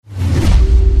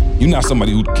You're not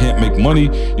somebody who can't make money.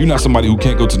 You're not somebody who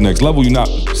can't go to the next level. You're not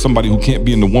somebody who can't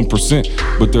be in the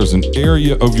 1%. But there's an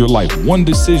area of your life, one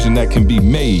decision that can be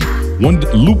made, one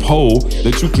loophole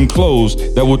that you can close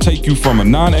that will take you from a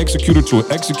non-executor to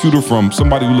an executor, from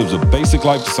somebody who lives a basic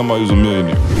life to somebody who's a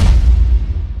millionaire.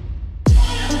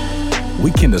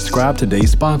 We can describe today's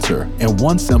sponsor in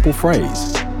one simple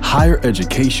phrase: higher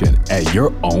education at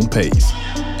your own pace.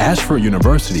 Ashford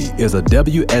University is a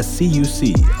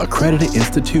WSCUC accredited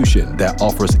institution that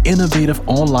offers innovative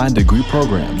online degree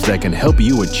programs that can help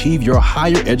you achieve your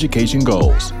higher education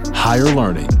goals. Higher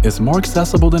learning is more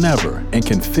accessible than ever and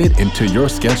can fit into your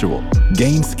schedule.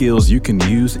 Gain skills you can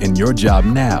use in your job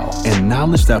now and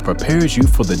knowledge that prepares you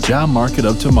for the job market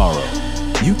of tomorrow.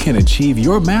 You can achieve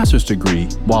your master's degree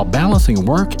while balancing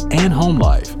work and home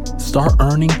life. Start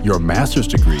earning your master's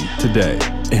degree today.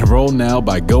 Enroll now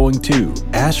by going to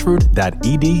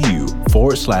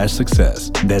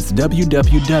ashford.edu/success. That's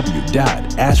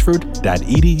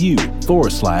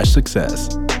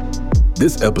www.ashford.edu/success.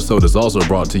 This episode is also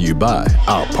brought to you by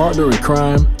our partner in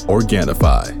crime,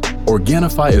 Organifi.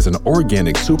 Organifi is an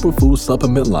organic superfood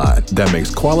supplement line that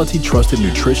makes quality, trusted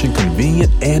nutrition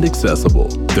convenient and accessible.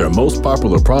 Their most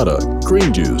popular product,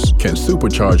 Green Juice, can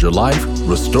supercharge your life,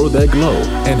 restore that glow,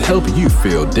 and help you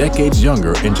feel decades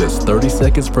younger in just 30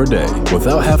 seconds per day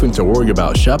without having to worry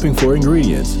about shopping for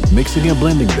ingredients, mixing and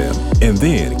blending them, and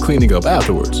then cleaning up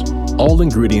afterwards. All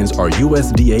ingredients are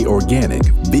USDA organic,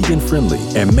 vegan-friendly,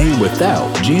 and made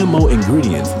without GMO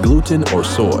ingredients, gluten, or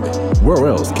soy. Where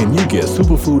else can you get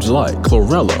superfoods like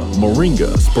chlorella,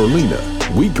 moringa, spirulina,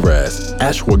 wheatgrass,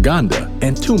 ashwagandha,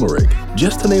 and turmeric,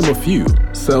 just to name a few?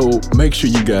 So make sure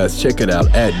you guys check it out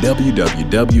at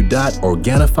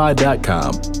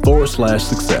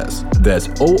www.organifi.com/success. That's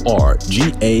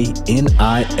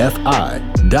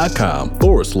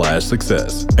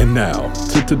ORGANIFI.com/success. And now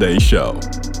to today's show.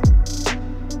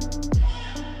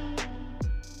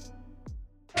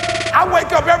 I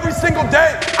wake up every single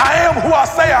day. I am who I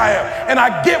say I am. And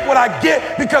I get what I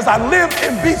get because I live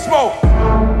in beast mode.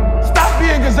 Stop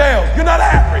being gazelles. You're not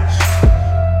average.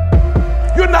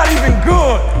 You're not even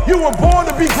good. You were born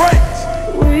to be great.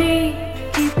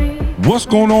 What's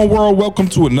going on, world? Welcome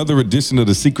to another edition of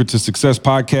the Secret to Success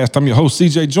podcast. I'm your host,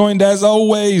 CJ, joined as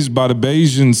always by the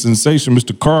Bayesian sensation,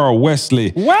 Mr. Carl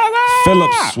Wesley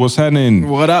Phillips. What's happening?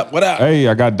 What up? What up? Hey,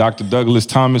 I got Dr. Douglas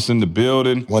Thomas in the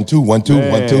building. 1 2 1 2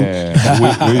 1 2. We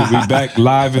back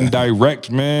live and direct,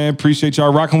 man. Appreciate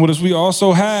y'all rocking with us. We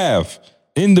also have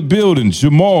in the building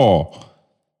Jamal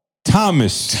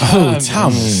Thomas. Oh,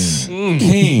 Thomas.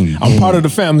 King. I'm part of the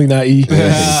family now, E.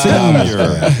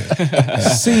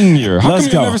 Senior. How Let's come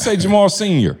you go. never say Jamal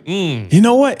Senior? You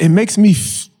know what? It makes me,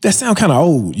 that sound kind of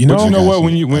old, you know? But you know what?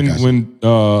 When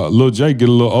Lil J get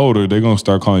a little older, they're gonna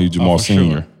start calling you Jamal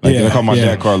Senior. Like they call my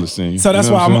dad Carlos Senior. So that's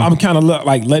You know why what I'm kind of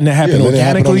like letting it happen let it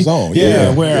happen on organically.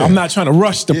 its own. Where I'm not trying to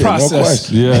rush the no process.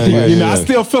 question. You know, I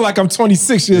still feel like I'm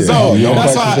 26 years old. no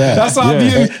That's question why. that. That's why I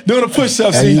be doing the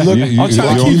push-ups. And you look, I'm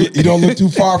trying to keep it. you don't look too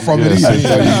far from it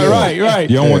either. Right.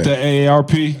 You don't want that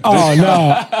AARP? Oh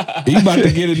no. He about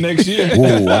to get it next year. Whoa,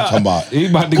 I'm talking about He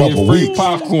about to get couple free weeks.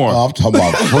 popcorn. I'm talking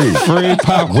about free. Free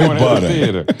popcorn With at butter. the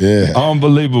theater. Yeah.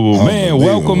 Unbelievable. Man, Unbelievable.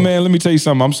 welcome, man. Let me tell you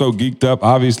something. I'm so geeked up.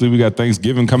 Obviously, we got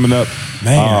Thanksgiving coming up.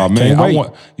 Man, can't wait.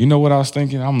 You know what I was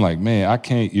thinking? I'm like, man, I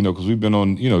can't, because we've been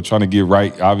on, trying to get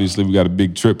right. Obviously, we got a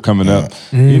big trip coming up.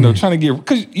 Trying to get,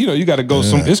 because, you got to go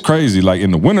it's crazy. Like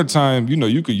in the wintertime,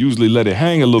 you could usually let it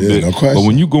hang a little bit. No question. But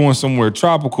when you going somewhere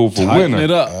tropical for Tighten winter,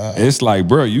 it up. it's like,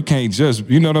 bro, you can't just,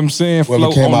 you know what I'm saying? Whoever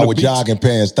Float came on out the with beach. jogging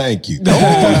pants, thank you. With the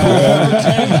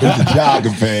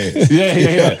jogging pants.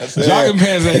 Yeah. Jogging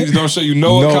pants don't show you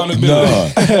no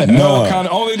accountability.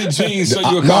 Only the jeans show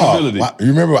you accountability. You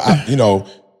remember,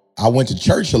 I went to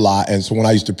church a lot, and so when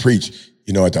I used to preach,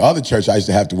 at the other church, I used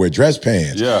to have to wear dress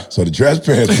pants. Yeah. So the dress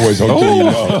pants boys don't kill you,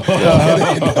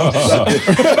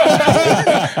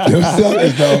 Them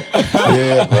suckers, though.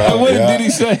 Yeah, bro. What did he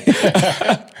say?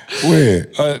 Where?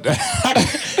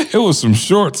 It was some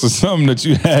shorts or something that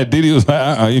you had. Diddy was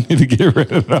like, you need to get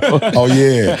rid of those. Oh,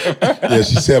 yeah. Yeah,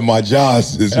 she said my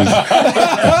Johnsons was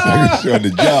showing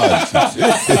the Johnsons.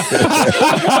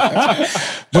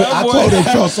 But I told her it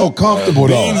felt so comfortable,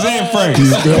 though. Beans and Franks.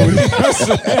 You feel me?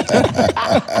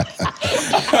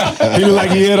 He looked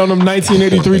like he had on them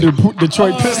 1983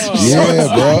 Detroit Pistons.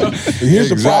 Yeah, bro. Here's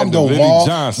the problem, though, Vinnie Wall.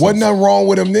 Johnson. Wasn't nothing wrong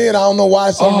with him then. I don't know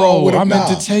why something wrong with him I meant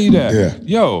now. to tell you that. Yeah.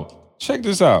 Yo, check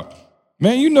this out.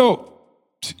 Man,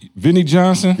 Vinnie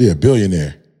Johnson? Yeah,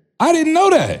 billionaire. I didn't know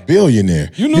that.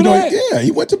 Billionaire. You knew that? Yeah, he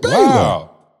went to Baylor.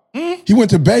 Wow. He went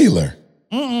to Baylor.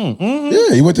 Yeah,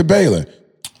 he went to Baylor.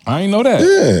 I ain't know that.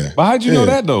 Yeah. But how'd you know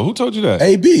that though? Who told you that?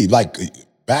 AB, like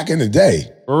back in the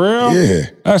day. For real? Yeah.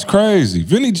 That's crazy.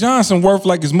 Vinnie Johnson worth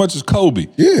like as much as Kobe.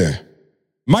 Yeah.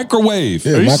 Microwave.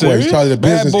 Yeah, Microwave started a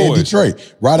Bad business in boy.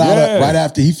 Detroit right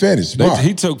after he finished. Smart.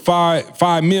 He took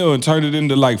 $5 million and turned it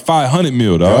into like $500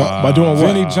 million, dog. By doing what?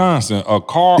 Vinnie Johnson, a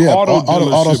car yeah, auto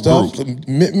auto dealership stuff, group.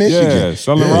 Michigan. Yeah,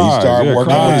 selling He rides. started Yeah,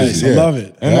 working crazy. with this. I Yeah. love it.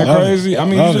 Isn't that Love crazy? it. I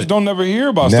mean, Love you just it. don't never hear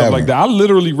about Never. stuff like that. I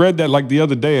literally read that like the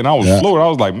other day, and I was Yeah. floored. I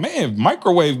was like, man,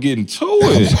 Microwave getting to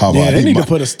I'm it. talking Yeah, about they he need to might-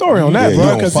 put a story on that, Yeah, bro,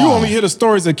 he on because you fire. only hear the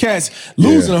stories of cats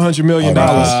losing $100 million.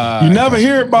 You never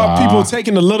hear about people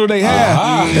taking the little they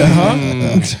have.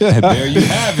 There you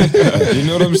have it. You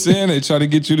know what I'm saying? They try to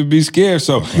get you to be scared.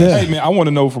 So, hey, man, I want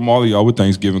to know from all of y'all with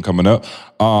Thanksgiving coming up,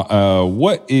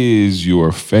 what is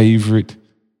your favorite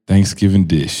Thanksgiving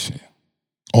dish?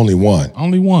 Only one.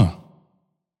 Only one.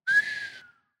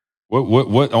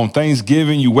 What on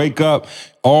Thanksgiving you wake up,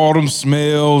 all them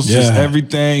smells, just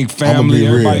everything, family, be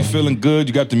everybody real. feeling good.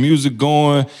 You got the music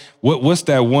going. What's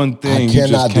that one thing I you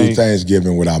just cannot do can't?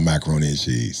 Thanksgiving without macaroni and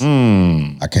cheese.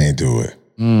 I can't do it.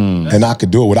 And I could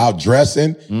do it without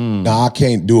dressing. Now I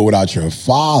can't do it without your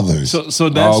father's. So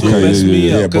that's Okay, what messed yeah, me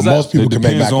yeah. up. yeah, but 'cause most people it can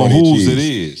make depends on macaroni and whose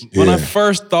cheese. it is. when I Yeah.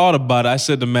 first thought about it, I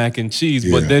said the mac and cheese.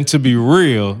 Yeah. But then to be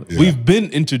real, Yeah. we've been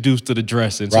introduced to the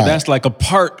dressing. So Right. that's like a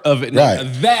part of it. Right.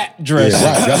 Not that dressing.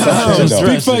 Yeah, right. That's what I'm saying, Just though.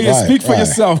 Speak for, dressing. speak for right.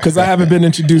 yourself, because I haven't been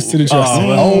introduced to the dressing.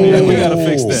 Yeah, we gotta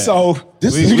fix that. So,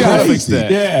 This We is gotta crazy. fix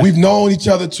that. Yeah. We've known each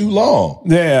other too long.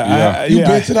 yeah. You've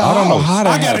been to the house. I don't know how that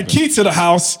I got a happened. key to the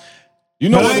house. You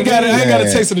know But what I ain't it got is? I ain't got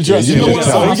a taste of the dressing. you know You what?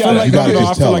 know I I what? feel like, You gotta I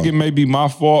just feel tell like them. it may be my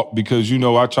fault because, you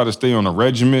know, I try to stay on a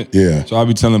regiment. Yeah. So I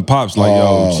be telling Pops, like,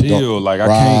 Oh, yo, chill. don't- Like, I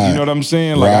can't, you know what I'm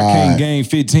saying? Like, I can't Right. gain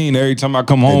 15 every time I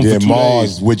come home And for then 2 Mars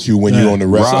days. with you when you're on the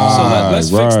rest. So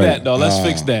let's fix right. that though. Let's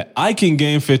fix that. I can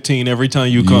gain 15 every time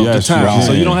you come Yes, to town. right.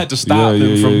 So you don't have to stop Yeah,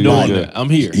 them yeah, from yeah, doing yeah. that.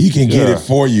 I'm here. He can get Yeah. it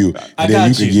for you, I and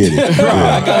then got you you. can get it. Right,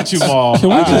 I got you, Maul. Can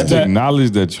we I just got you. acknowledge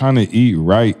that trying to eat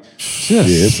right just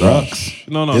it's rough. sucks?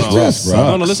 No, It's rough,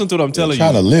 bro. No, listen to what I'm telling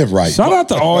Trying to you. live right. Shout out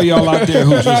to all y'all out there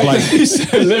who just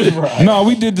like. No,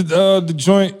 we did the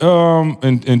joint,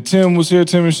 and Tim was here.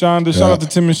 Tim and Shonda. Shout out to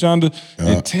Tim and Shonda.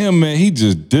 And Tim, man, he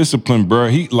just disciplined, bro.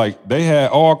 He like they had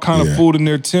all kind of Yeah. food in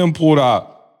there. Tim pulled out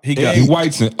egg got-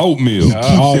 whites and oatmeal. Keeps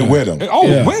it with him. Oh,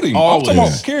 Yeah. with him. I'm talking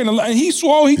about carrying a lot. And he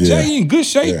swole. He in good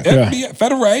shape. Yeah. FBI,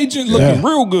 federal agent, looking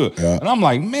real good. Yeah. And I'm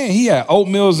like, man, he had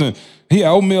oatmeal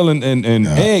and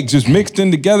egg just mixed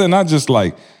in together. And I just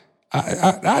like,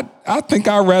 I think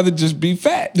I'd rather just be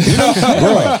fat. You know what I'm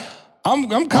saying? Like,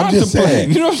 I'm I'm just saying.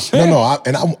 contemplating. You know what I'm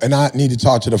saying? No, I need to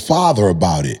talk to the father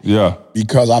about it. Yeah.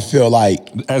 Because I feel like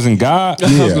As in God? I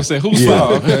was gonna say, who's yeah,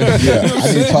 father? yeah.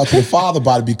 I need to talk to the father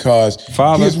about it because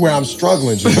Father. here's where I'm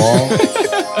struggling, Jamal.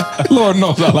 Lord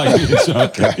knows I like you, Sean.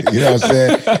 You know what I'm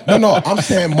saying? No, I'm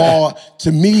saying more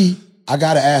to me. I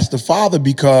gotta ask the father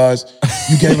because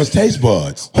you gave us taste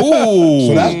buds. Ooh.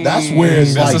 So that's where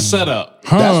it's That's like a setup.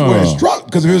 That's where it's struck.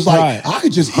 Because if it was like I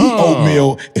could just eat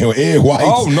oatmeal and egg whites.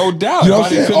 Oh, no doubt. You know If what I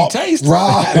I'm saying? couldn't taste it.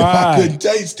 Right. If I Right. couldn't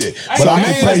taste it. But So I man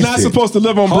can is taste not it. supposed to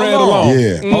live on bread Hold on. alone.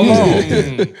 Yeah.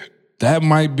 Hold on. That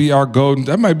might be our golden.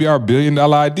 That might be our $1 billion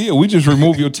idea. We just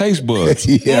remove your taste buds.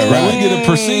 Yeah, Like, right. we get a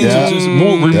procedure. Yeah. Just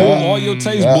remove Yeah. all your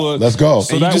taste Yeah. buds. Let's go.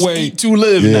 So And you that just way, eat to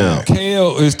live Yeah. now.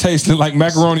 kale is tasting like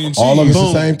macaroni and cheese. All of it's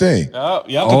Boom. the same thing. Y'all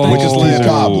Oh. can think it's Cheese later.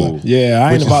 cobbler. Yeah, I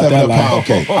ain't Which is about that 7 life. pound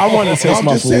cake. I want to taste I'm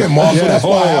my just food. saying, Mark, so that's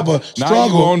why I have a Now you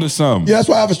struggle. on to something. Yeah, that's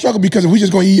why I have a struggle because if we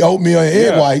just gonna eat oatmeal and egg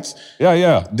Yeah. whites,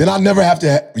 Yeah. then I never have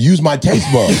to use my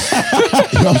taste buds.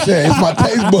 You know what I'm saying? It's my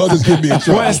taste buds that's getting me in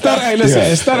trouble. Well,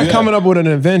 instead of Yeah. coming up with an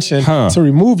invention to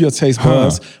remove your taste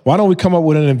buds, why don't we come up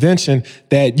with an invention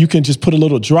that you can just put a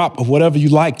little drop of whatever you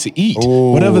like to eat,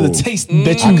 whatever the taast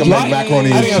that you I can like. make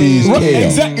macaroni and I cheese Right, kale.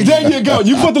 Exactly. There you go.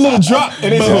 You put the little drop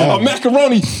and it's a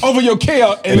macaroni over your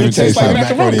kale, and And it tastes like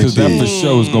macaroni. Because that for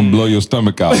sure is going to blow your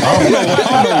stomach out. I don't know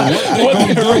what they going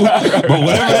to do, but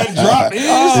whatever that drop is,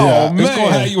 Yeah. it's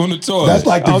going to have you on the toilet. That's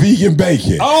like the vegan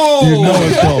bacon. Oh. You know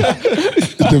it's going.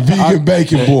 The vegan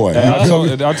bacon boy. I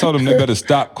told them they better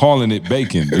stop calling it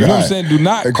bacon. You know what I'm Right. saying? Do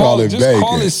not They call call it, it just bacon.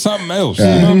 call it something else. You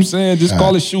know what I'm saying? Just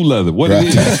call it shoe leather. What it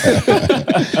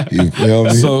is. You feel me?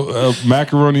 So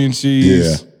macaroni and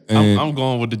cheese. Yeah. And I'm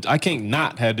going with the. I can't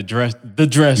not have the dress. The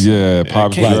dress. yeah,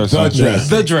 Pop's can't- dress. the dress.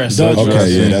 The dress. Okay,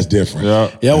 yeah, that's different. Yeah.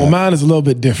 Yeah, well, mine is a little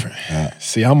bit different.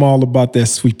 See, I'm all about that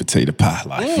sweet potato pie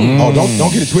life. Oh,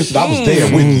 don't get it twisted. I was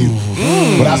there with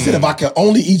you. But I said if I could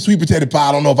only eat sweet potato pie,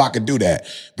 I don't know if I could do that.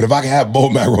 But if I could have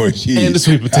both macaroni and cheese. And the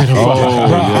sweet potato Oh, pie.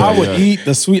 Bro, yeah, I would yeah. eat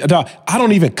the sweet. Dog, I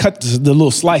don't even cut the little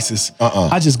slices.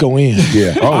 I just go in.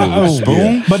 Yeah. Oh, spoon?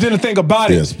 Yeah. But then the thing about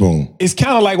it, Yeah, spoon. it's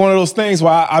kind of like one of those things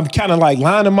where I'm kind of like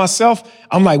lining myself,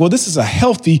 I'm like, well, this is a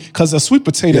healthy, because a sweet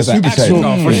potato is sweet an potato.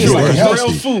 actual, For it's sure. like They're a healthy.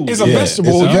 real food. It's a Yeah, vegetable,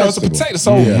 it's a it's a vegetable. potato.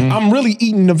 So I'm really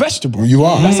eating the vegetable. You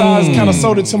are. That's how I kind of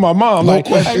sold it to my mom. No Like,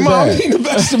 hey, questions mom, I'm asked. eating the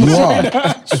vegetables You right are.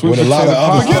 now. With a lot of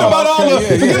other Forget stuff.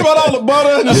 about all the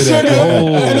butter and the sugar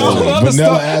and all the other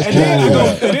Vanilla stuff. ice And then,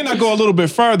 cream. and then I go a little bit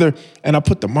further and I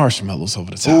put the marshmallows over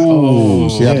the top. Ooh,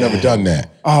 see, I've never done that.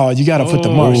 Oh, you got to put the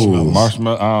marshmallows.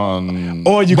 Marshmallow.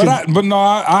 Or you can, But no,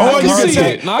 I or you heard can that.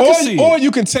 take, No, I can see or it.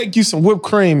 you can take you some whipped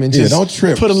cream and Yeah, just don't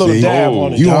trip. put a little see? dab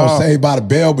on it. You dog. on Saved by the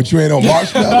Bell, but you ain't on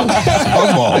marshmallows?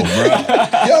 Come on, bro.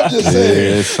 Yeah, I'm just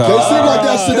saying. Yes, They seem like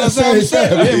that's the that's what I'm same saying.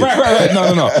 family. Yeah, right.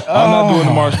 No. I'm not doing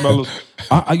the marshmallows.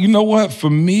 You know what? For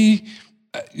me,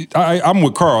 I'm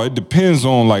with Carl. It depends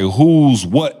on like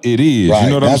what it is. Right, You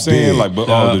know what I'm that's saying? big. Like,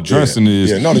 but the dressing is.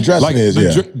 Yeah, no, the dressing like, is,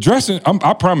 the yeah. dressing.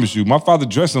 I promise you, my father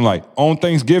dressing like on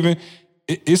Thanksgiving.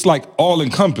 It's like all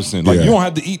encompassing. Like Yeah. you don't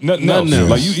have to eat nothing else. else.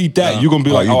 Like you eat that, you're gonna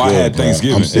be Oh, like, you oh, I good, had bro.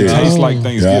 Thanksgiving. I'm It serious. tastes like Yeah.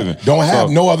 Thanksgiving. Don't have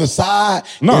So- no other side.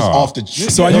 Nah. It's off the.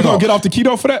 So are you going to get off the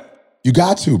keto for that? You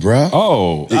got to, bro.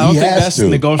 Oh, He I don't think has that's to.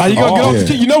 negotiable. Are you going to get off yeah.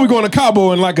 the keto? You know we're going to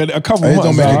Cabo in like a couple It months.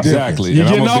 don't make a dog. difference. exactly. You And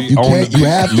I'm getting gonna off? be You on can't- the you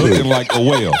have beach to. looking like a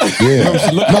whale. Yeah.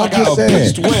 Looking No, I'm like just a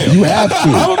saying. beached whale. You have to.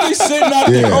 I'm gonna be sitting out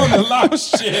there Yeah. on the loud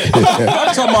shit. I'm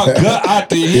talking about gut out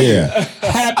the head,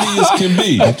 happy as can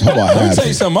be. I'm talking about Let me happy. tell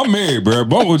you something. I'm married, bro.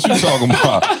 But what you talking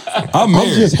about? I'm I'm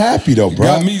married. just happy though, bro.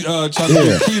 Got me trying to Yeah.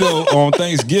 do keto on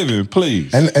Thanksgiving,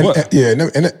 please. And What? yeah,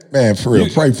 and man, for real,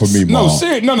 pray for me, No, Mom.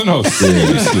 seriously. No.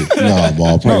 Seriously. Nah,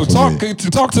 Mom, pray No, for me.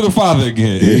 talk to the father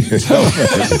again.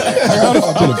 I gotta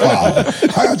talk to the father.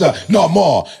 I gotta talk. No,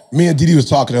 Ma. Me and Didi was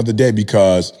talking the other day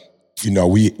because, you know,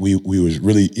 we was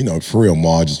really, you know, for real,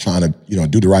 Ma, just trying to, you know,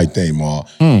 do the right thing, Ma.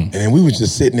 And then we was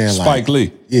just sitting there like Spike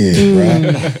Lee. Yeah,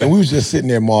 bro. And we was just sitting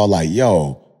there, Ma, like,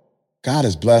 yo, God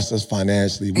has blessed us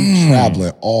financially. We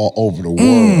traveling all over the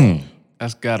world.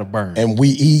 That's gotta burn. And we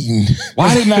eating.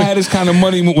 Why didn't I have this kind of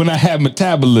money when I had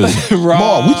metabolism?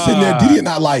 Ma, we sitting there, Didi and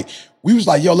I like, we was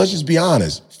like, yo, let's just be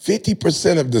honest.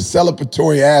 50% of the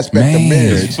celebratory aspect of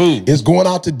marriage food. is going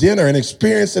out to dinner and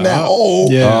experiencing that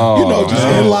whole, Yeah. you know, just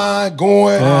in line,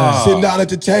 going, sitting down at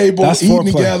the table, That's eating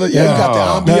foreplay. together. Yeah, you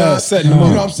got the Yeah, ambiance. setting You the know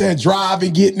mood. what I'm saying?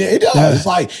 Driving, getting it. It does. It's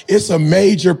like, it's a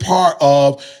major part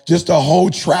of just the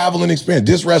whole traveling experience.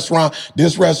 This restaurant,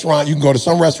 you can go to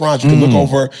some restaurants, you can look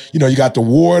over, you know, you got the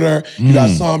water, you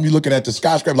got some, you're looking at the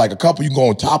skyscraper, like a couple, you can go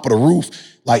on top of the roof.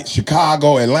 Like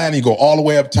Chicago, Atlanta, you go all the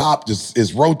way up top, just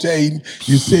it's rotating.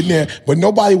 You sitting there, but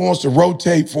nobody wants to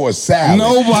rotate for a salad.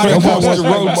 Nobody wants to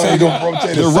Nobody gonna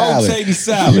rotate the a salad. rotating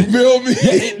salad. You feel me?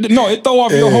 Yeah, it throw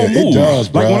off your Yeah, whole it mood. does,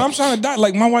 bro. Like when I'm trying to die,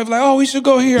 like my wife, like, oh, we should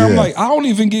go here. I'm Yeah. like, I don't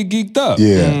even get geeked up.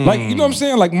 Yeah. Like, you know what I'm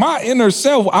saying? Like my inner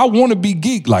self, I want to be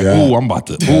geeked. Like, Yeah.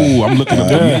 I'm looking at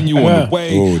the menu on the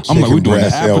way. Ooh, I'm like, we're chicken doing the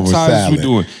breast over appetizers. We're salad.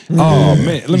 doing, oh man,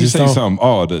 let me just say don't- something.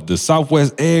 Oh, the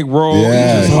Southwest egg roll.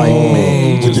 Yeah. It's just like,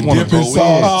 man, you With just the want to dipping go in.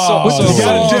 sauce. With the So-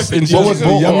 sauce and What was the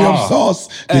just- yum yum sauce?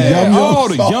 The Hey, yum yum oh,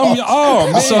 the sauce. yum yum.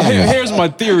 Oh, man. So here's my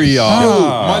theory, y'all.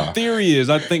 Ah. My theory is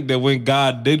I think that when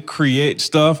God did create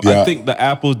stuff, Yeah. I think the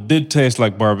apples did taste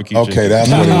like barbecue Okay, chicken. that's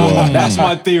what it was. That's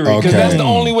my theory. Because Okay. that's the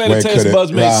only way the Wait, taste could it-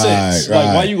 buds make right, sense. right.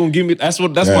 Like, why you gonna give me that's my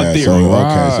Yeah, theory. So,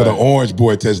 okay, so the Right. orange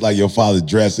boy tastes like your father's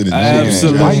dressing and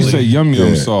Absolutely. Why you say yum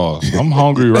yum Yeah. sauce? I'm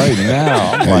hungry right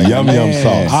now. I'm Yeah, like, yum yum man.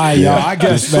 sauce. All right, Yeah. y'all. I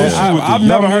guess, The man. sushi with the I've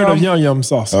never yum heard of yum? yum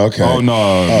sauce. Okay. Oh,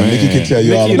 no, Nikki man. can tell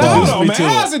you all Nikki, Now, about hold it. on, man. too.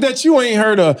 How is it that you ain't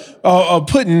heard of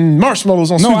putting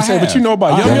marshmallows on sweet potato, but you know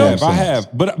about yum yum? I have.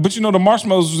 But you know the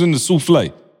marshmallows was in the souffle,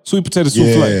 sweet potato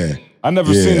souffle. Yeah. I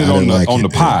never Yeah, seen it I on didn't the like on it, the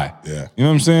pie. yeah. Yeah. You know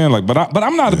what I'm saying? Like, but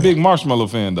I'm not a big marshmallow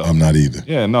fan though. I'm not either.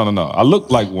 Yeah, no. I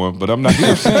look like one, but I'm not. You know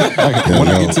what I'm saying? Like, when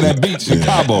I get to that beach in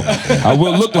Cabo, I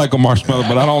will look like a marshmallow,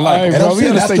 but I don't like Hey, it. And bro, I'm we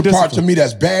saying gotta that's stay the part to disciplined. me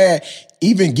that's bad.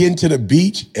 Even getting to the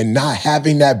beach and not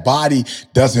having that body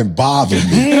doesn't bother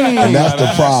me. And that's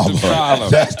the problem.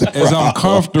 That's the problem. As I'm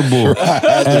comfortable Right,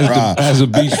 that's the problem. as a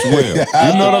beach swell.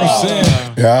 You know what I'm saying?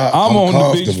 Yeah, I'm on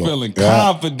the beach comfortable. feeling Yeah,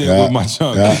 confident yeah, with my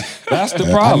chunk. yeah. That's the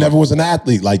I problem. never was an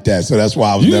athlete like that, so that's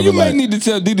why I was You never may like. need to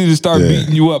tell Didi to start Yeah.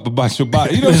 beating you up about your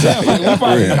body. You know what I'm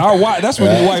saying? Like, our wife, that's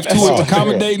when your wife too is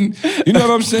accommodating. You know what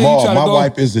I'm saying? You Mom, try to my go.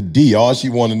 wife is a D. All she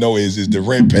want to know is the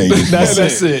rent paid. That's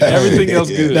it. Everything else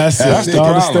good. That's it. That's the I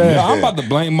problem. understand. Yeah, I'm about to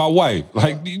blame my wife.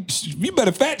 Like, you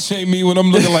better fat shame me when I'm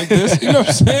looking like this. You know what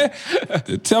I'm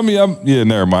saying? Tell me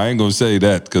never mind. I ain't gonna say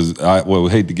that because I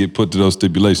hate to get put to those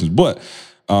stipulations. But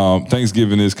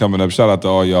Thanksgiving is coming up. Shout out to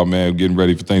all y'all, man, getting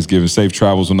ready for Thanksgiving. Safe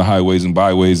travels on the highways and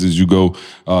byways as you go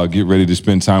get ready to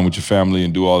spend time with your family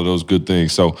and do all of those good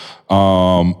things. So,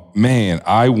 man,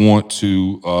 I want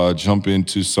to jump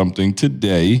into something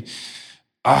today.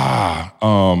 I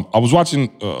was watching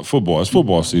football. It's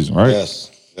football season, right? Yes.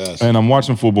 Yes. And I'm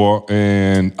watching football,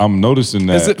 and I'm noticing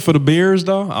that. Is it for the Bears,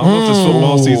 though? I don't know if it's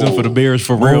football season for the Bears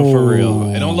for real.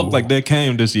 It don't look like that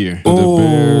came this year. The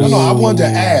Bears. No, I wanted to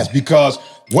ask because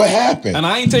what happened? And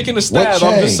I ain't taking the stats.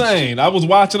 I'm just saying. I was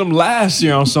watching them last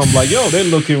year on something like, yo, they're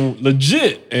looking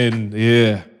legit. And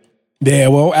yeah. Yeah,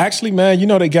 well, actually, man, you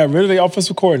know they got rid of the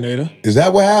offensive coordinator. Is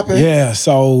that what happened? Yeah,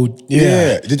 so,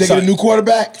 yeah. Did they get a new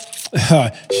quarterback?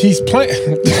 He's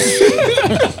playing.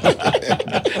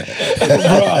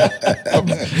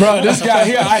 Bro, this guy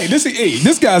here,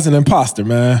 this guy's an imposter,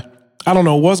 man. I don't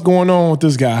know what's going on with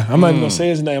this guy. I'm not even gonna say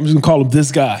his name. I'm just gonna call him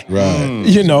this guy. Right.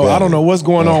 You know, I don't know what's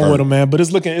going on with him, man. But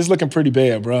it's looking pretty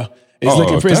bad, bro.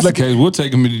 If that's the case, we'll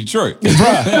take him to Detroit. Bro,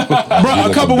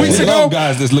 a couple weeks ago,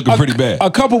 guys that's looking pretty bad. A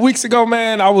couple weeks ago,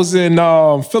 man, I was in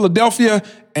Philadelphia,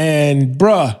 and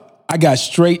bruh, I got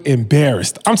straight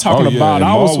embarrassed. I'm talking about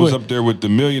I was up there with the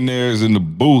millionaires in the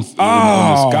booth in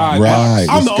the sky. Right.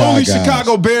 I'm the only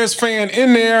Chicago Bears fan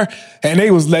in there, and they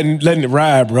was letting it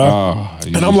ride, bro.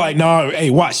 And I'm like, no,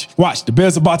 hey, watch. The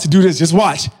Bears about to do this. Just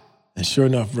watch. And sure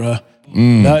enough, bro,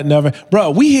 nothing.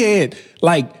 Bro, we had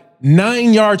like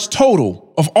 9 yards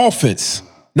total of offense.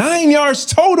 9 yards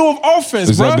total of offense,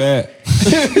 Is bro. that bad?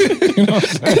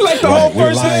 Like the whole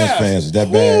first Lions half. fans, is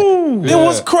that bad? Ooh, it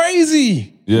was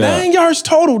crazy. Yeah. 9 yards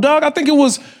total, dog. I think it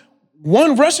was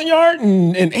 1 rushing yard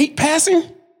and 8 passing.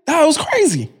 That was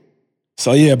crazy.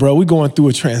 So yeah, bro, we going through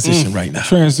a transition right now.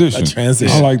 Transition. A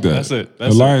transition. I like that. That's it.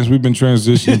 The Lions, we've been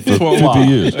transitioning for 50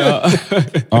 years.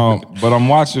 But I'm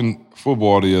watching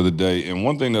football the other day, and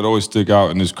one thing that always stick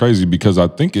out, and it's crazy because I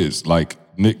think it's like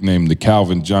nicknamed the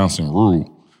Calvin Johnson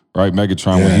rule, right?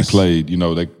 Megatron, when he played, you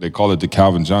know, they call it the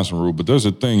Calvin Johnson rule. But there's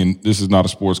a thing, and this is not a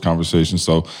sports conversation,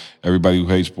 so everybody who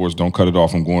hates sports, don't cut it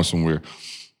off. I'm going somewhere.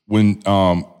 When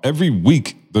every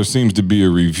week there seems to be a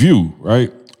review,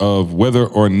 right, of whether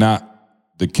or not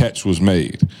the catch was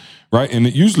made, right? And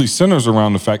it usually centers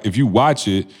around the fact, if you watch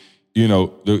it, you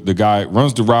know, the guy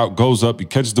runs the route, goes up, he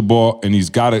catches the ball, and he's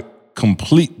got to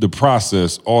complete the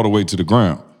process all the way to the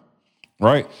ground,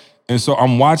 right? And so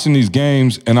I'm watching these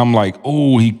games, and I'm like,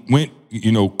 oh, he went,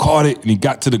 you know, caught it, and he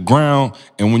got to the ground,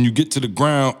 and when you get to the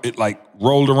ground, it like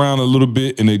rolled around a little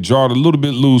bit, and they jarred a little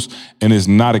bit loose, and it's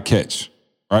not a catch.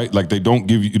 Right? Like they don't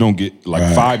give you don't get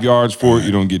like 5 yards for it.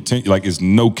 You don't get 10, like it's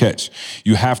no catch.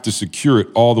 You have to secure it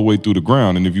all the way through the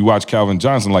ground. And if you watch Calvin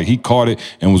Johnson, like he caught it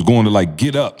and was going to like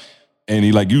get up, and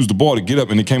he like used the ball to get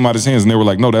up, and it came out of his hands, and they were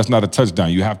like, no, that's not a touchdown.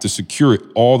 You have to secure it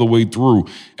all the way through.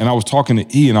 And I was talking to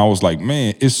E, and I was like,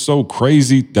 man, it's so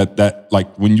crazy that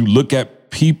like when you look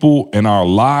at people in our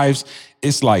lives,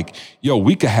 it's like, yo,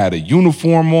 we could have a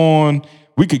uniform on.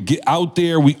 We could get out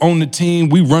there, we own the team,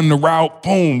 we run the route,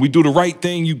 boom, we do the right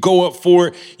thing, you go up for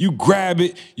it, you grab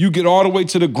it, you get all the way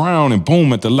to the ground, and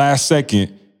boom, at the last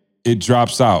second, it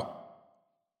drops out.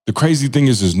 The crazy thing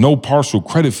is there's no partial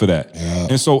credit for that. Yeah.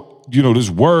 And so, you know, this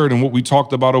word and what we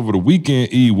talked about over the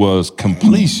weekend, E, was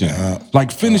completion.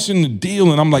 Like finishing the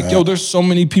deal. And I'm like, yo, there's so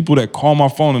many people that call my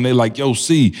phone and they like, yo,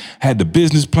 C, had the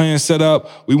business plan set up.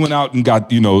 We went out and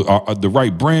got, you know, the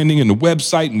right branding and the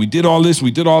website, and we did all this,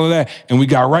 we did all of that. And we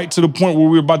got right to the point where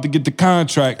we were about to get the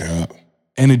contract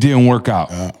and it didn't work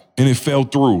out. And it fell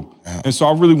through. And so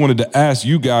I really wanted to ask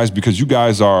you guys, because you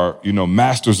guys are, you know,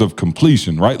 masters of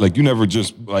completion, right? Like you never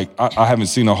just, like, I haven't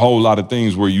seen a whole lot of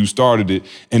things where you started it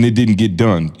and it didn't get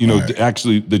done. You know,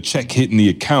 actually the check hitting the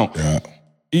account.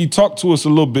 You talk to us a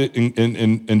little bit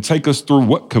and take us through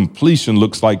what completion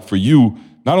looks like for you,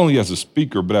 not only as a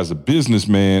speaker, but as a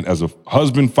businessman, as a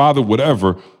husband, father,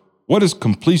 whatever. What does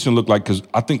completion look like? Because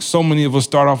I think so many of us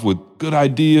start off with good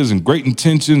ideas and great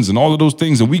intentions and all of those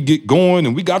things, and we get going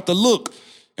and we got the look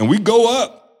and we go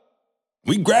up,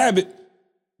 we grab it.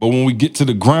 But when we get to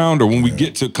the ground or when we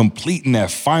get to completing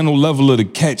that final level of the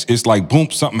catch, it's like, boom,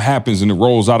 something happens and it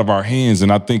rolls out of our hands. And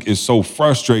I think it's so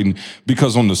frustrating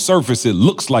because on the surface, it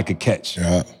looks like a catch.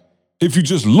 If you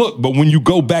just look, but when you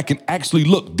go back and actually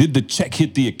look, did the check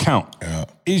hit the account?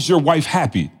 Is your wife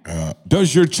happy?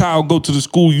 Does your child go to the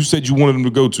school you said you wanted them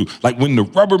to go to? Like when the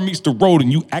rubber meets the road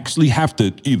and you actually have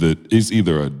to it's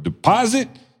either a deposit,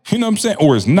 you know what I'm saying,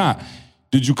 or it's not.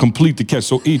 Did you complete the catch?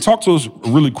 So E, talk to us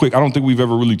really quick. I don't think we've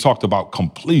ever really talked about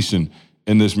completion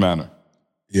in this manner.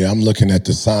 Yeah, I'm looking at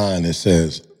the sign that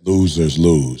says losers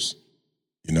lose,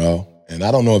 you know? And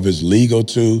I don't know if it's legal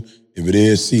to. If it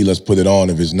is, C, let's put it on.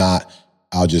 If it's not,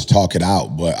 I'll just talk it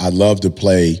out. But I'd love to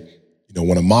play, you know,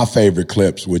 one of my favorite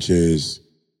clips, which is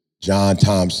John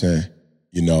Thompson,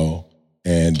 you know,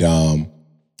 and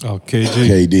KG,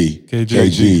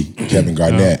 Kevin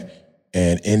Garnett.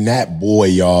 And in that, boy,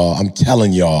 y'all, I'm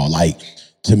telling y'all, like,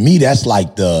 to me, that's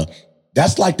like the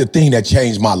that's like the thing that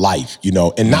changed my life, you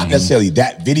know, and not necessarily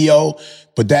that video,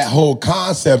 but that whole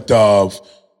concept of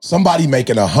somebody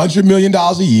making $100 million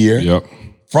a year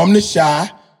from the Chi,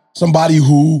 somebody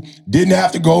who didn't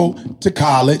have to go to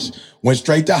college, went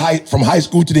straight to from high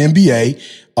school to the NBA,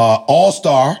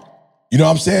 all-star. You know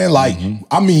what I'm saying? Like,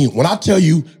 I mean, when I tell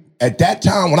you, at that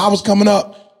time when I was coming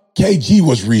up, KG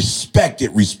was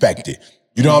respected.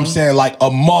 You know what I'm saying? Like,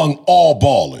 among all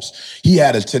ballers. He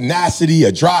had a tenacity,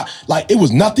 a drive. Like, it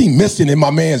was nothing missing in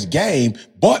my man's game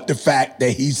but the fact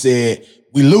that he said,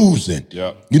 we losing.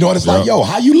 You know what it's like, yo,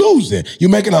 how you losing? You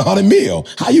making $100 million.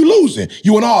 How you losing?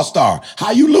 You an all-star.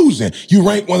 How you losing? You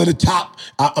rank one of the top,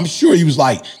 I'm sure he was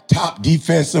like top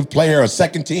defensive player or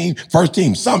second team, first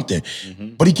team, something.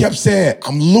 But he kept saying,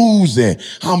 I'm losing.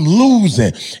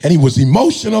 And he was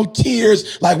emotional,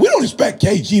 tears. Like, we don't expect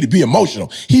KG to be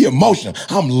emotional. He emotional.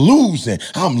 I'm losing.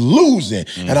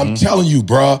 And I'm telling you,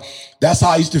 bruh, that's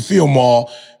how I used to feel,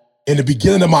 Maul, in the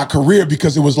beginning of my career,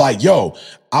 because it was like, yo,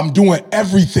 I'm doing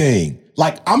everything.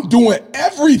 Like, I'm doing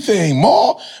everything,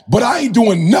 Maul, but I ain't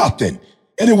doing nothing.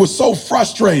 And it was so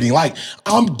frustrating. Like,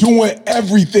 I'm doing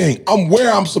everything. I'm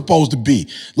where I'm supposed to be.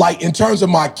 Like, in terms of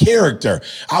my character,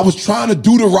 I was trying to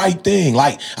do the right thing.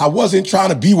 Like, I wasn't trying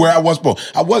to be where I was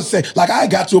supposed. I wasn't saying, like, I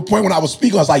got to a point when I was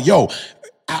speaking, I was like, yo,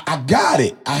 I got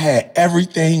it. I had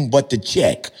everything but the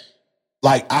check.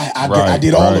 Like, I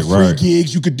did all the free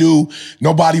gigs you could do.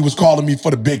 Nobody was calling me for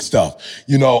the big stuff.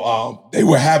 You know, they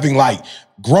were having like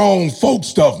grown folk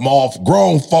stuff,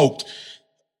 grown folk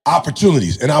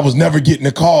opportunities. And I was never getting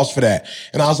the calls for that.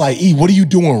 And I was like, E, what are you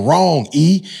doing wrong,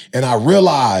 E? And I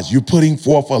realized you're putting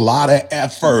forth a lot of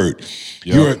effort.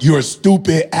 You're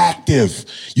stupid active.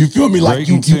 You feel me? Like,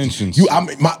 intentions. I'm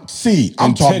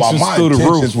talking about my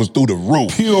intentions was through the roof.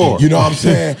 Pure. You know what I'm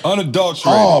saying?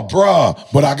 Unadulterated. Oh, bruh.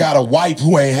 But I got a wife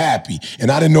who ain't happy.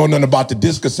 And I didn't know nothing about the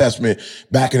disc assessment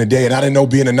back in the day. And I didn't know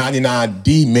being a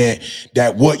 99D meant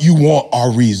that what you want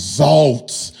are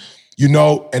results. You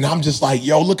know, and I'm just like,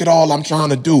 yo, look at all I'm trying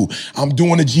to do. I'm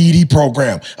doing a GED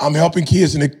program. I'm helping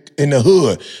kids in the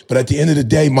hood. But at the end of the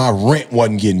day, my rent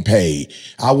wasn't getting paid.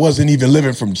 I wasn't even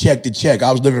living from check to check.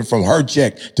 I was living from her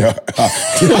check to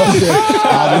you know what I'm saying?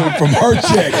 I was living from her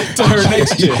check to her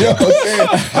next check. You know what I'm saying?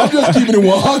 I'm just keeping it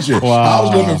 100. Wow. I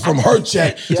was living from her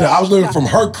check to, I was living from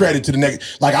her credit to the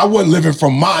next. Like, I wasn't living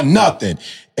from my nothing.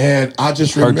 And I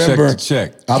just remember, her check to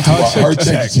check. I'm talking about her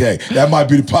check to check. That might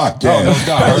be the podcast. Oh, no,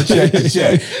 God, her check to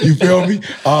check. You feel me?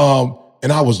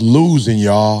 And I was losing,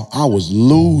 y'all. I was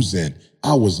losing.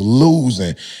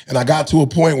 And I got to a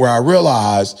point where I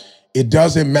realized it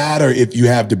doesn't matter if you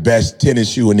have the best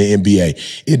tennis shoe in the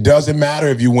NBA. It doesn't matter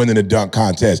if you win in a dunk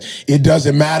contest. It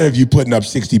doesn't matter if you're putting up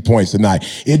 60 points a night.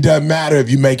 It doesn't matter if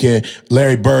you're making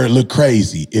Larry Bird look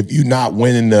crazy if you're not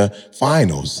winning the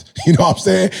finals. You know what I'm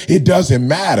saying? It doesn't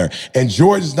matter. And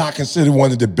Jordan's not considered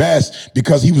one of the best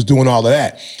because he was doing all of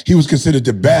that. He was considered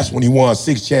the best when he won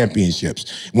 6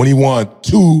 championships, when he won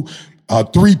 2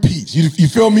 3-peats. You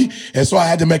feel me? And so I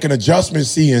had to make an adjustment,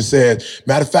 and said,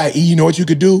 matter of fact, E, you know what you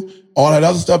could do? All that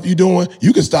other stuff you're doing,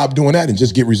 you can stop doing that and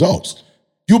just get results.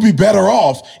 You'll be better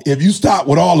off if you stop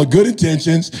with all the good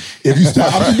intentions. If you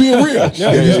stop, I'm just being real. If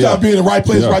you stop being in the right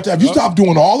place, right time. If you stop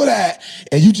doing all of that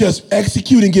and you just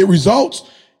execute and get results,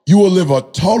 you will live a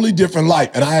totally different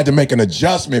life. And I had to make an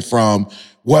adjustment from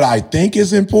what I think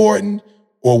is important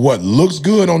or what looks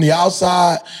good on the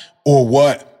outside or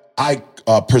what I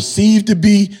perceive to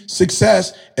be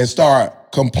success and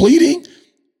start completing.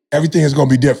 Everything is going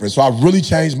to be different. So I really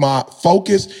changed my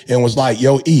focus and was like,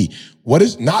 yo, E, what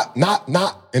is not,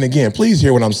 and again, please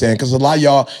hear what I'm saying, because a lot of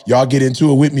y'all get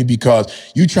into it with me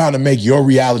because you trying to make your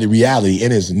reality,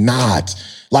 and it's not.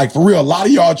 Like, for real, a lot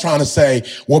of y'all trying to say,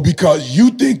 well, because you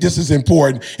think this is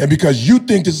important, and because you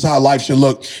think this is how life should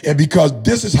look, and because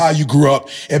this is how you grew up,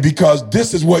 and because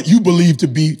this is what you believe to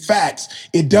be facts,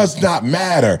 it does not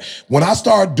matter. When I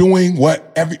start doing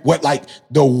what like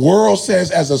the world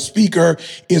says as a speaker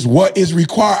is what is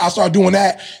required, I start doing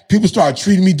that, people start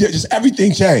treating me different, just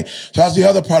everything changed. So that's the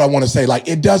other part I want to say. Like,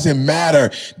 it doesn't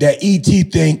matter that E.T.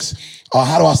 thinks,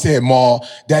 how do I say it, Maul,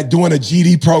 that doing a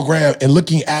GD program and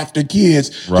looking after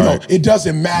kids, you know, it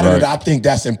doesn't matter that I think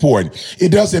that's important. It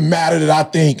doesn't matter that I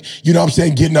think, you know what I'm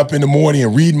saying, getting up in the morning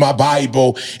and reading my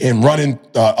Bible and running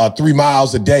 3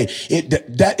 miles a day.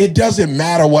 It doesn't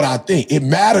matter what I think. It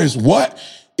matters what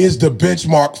is the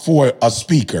benchmark for a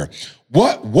speaker.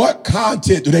 What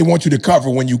content do they want you to cover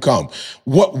when you come?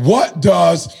 What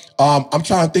does I'm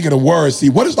trying to think of the word. See,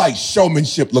 what does like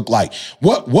showmanship look like?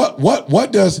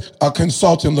 What does a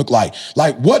consultant look like?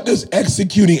 Like, what does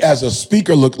executing as a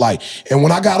speaker look like? And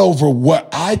when I got over what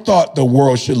I thought the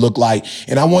world should look like,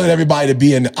 and I wanted everybody to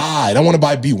be an eye, and I wanted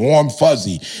everybody to be warm,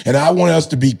 fuzzy, and I wanted us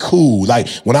to be cool. Like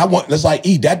when it's like,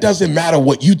 that doesn't matter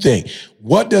what you think.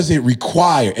 What does it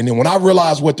require? And then when I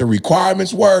realized what the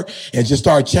requirements were and just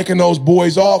started checking those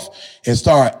boys off and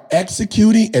start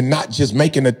executing and not just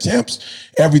making attempts,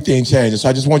 everything changes. So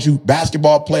I just want you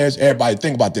basketball players, everybody,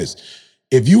 think about this.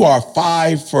 If you are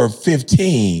 5 for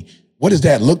 15, what does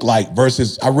that look like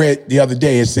versus, I read the other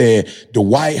day, it said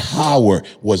Dwight Howard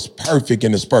was perfect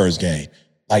in the Spurs game.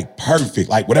 Like perfect,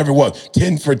 like whatever it was,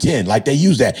 10 for 10. Like they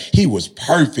used that. He was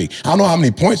perfect. I don't know how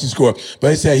many points he scored, but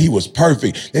they said he was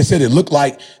perfect. They said it looked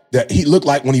like that he looked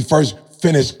like when he first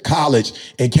finished college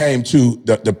and came to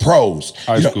the pros.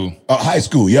 High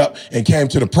school, yep, and came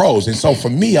to the pros. And so for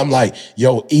me, I'm like,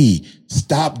 yo, E,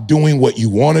 stop doing what you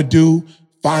want to do.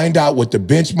 Find out what the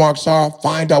benchmarks are,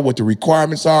 find out what the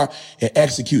requirements are, and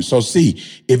execute. So see,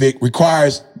 if it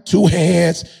requires 2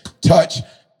 hands, touch,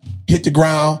 hit the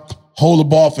ground, hold the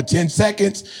ball for 10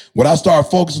 seconds. What I started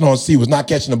focusing on, was not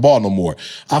catching the ball no more.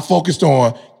 I focused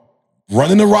on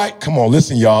running the right. Come on,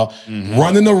 listen, y'all.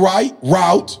 Running the right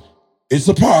route is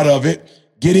a part of it.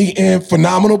 Getting in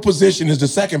phenomenal position is the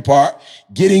second part.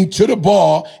 Getting to the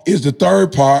ball is the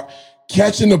third part.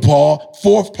 Catching the ball,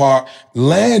 fourth part.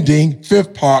 Landing,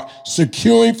 fifth part.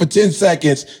 Securing for 10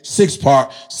 seconds, sixth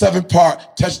part. Seventh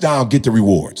part, touchdown, get the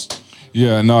rewards.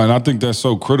 Yeah, no, and I think that's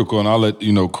so critical, and I'll let,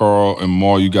 Carl and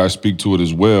Maul, you guys speak to it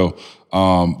as well.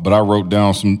 But I wrote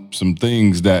down some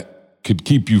things that could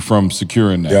keep you from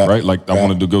securing that, right? Like I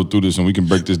wanted to go through this and we can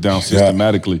break this down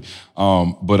systematically.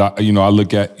 But I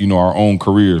look at, our own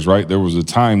careers, right? There was a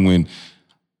time when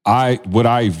what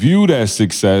I viewed as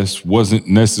success wasn't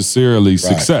necessarily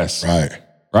success.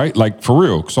 Right? Like for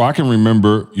real. So I can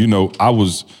remember, I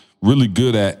was really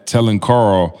good at telling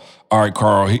Carl, all right,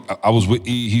 Carl, I was with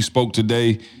E. He spoke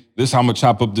today. This is how I'm going to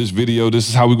chop up this video. This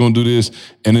is how we're going to do this.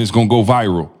 And it's going to go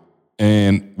viral.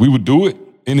 And we would do it.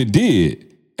 And it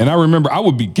did. And I remember I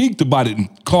would be geeked about it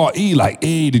and call E like,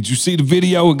 hey, did you see the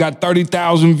video? It got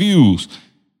 30,000 views.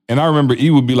 And I remember E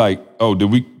would be like, oh, did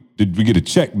we get a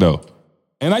check though?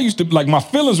 And I used to, like, my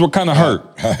feelings were kind of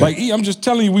hurt. Like, E, I'm just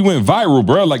telling you, we went viral,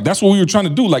 bro. Like, that's what we were trying to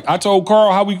do. Like, I told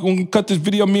Carl how we going to cut this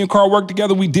video. Me and Carl worked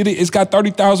together. We did it. It's got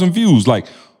 30,000 views. Like,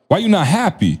 why you not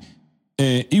happy?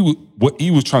 And what he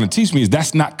was trying to teach me is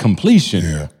that's not completion.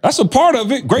 Yeah. That's a part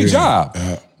of it. Great job.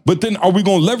 But then are we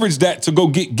going to leverage that to go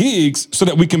get gigs so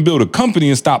that we can build a company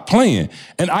and stop playing?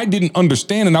 And I didn't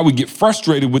understand, and I would get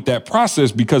frustrated with that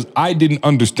process because I didn't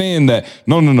understand that,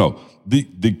 no.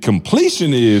 The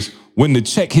completion is when the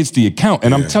check hits the account.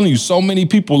 And I'm telling you, so many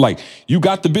people, like, you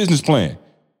got the business plan.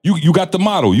 You got the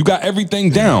model, you got everything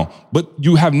down, but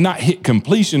you have not hit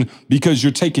completion because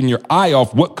you're taking your eye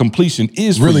off what completion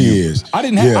is for you. I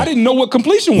didn't know what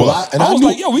completion was. I was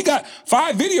like, yo, we got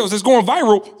 5 videos that's going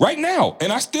viral right now.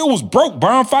 And I still was broke,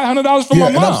 borrowing $500 from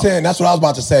my mom. And I'm saying, that's what I was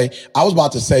about to say. I was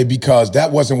about to say because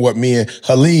that wasn't what me and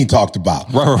Helene talked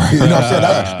about. Right. You know what I'm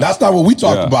saying? That's not what we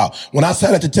talked about. When I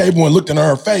sat at the table and looked in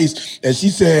her face and she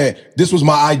said, this was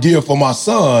my idea for my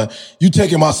son, you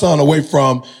taking my son away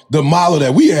from the model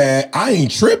that we had, I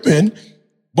ain't tripping,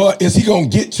 but is he gonna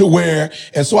get to where?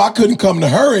 And so I couldn't come to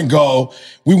her and go,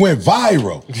 we went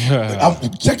viral.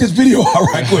 Check this video out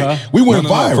right quick. We went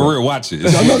viral. For real, watch it. No,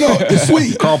 it's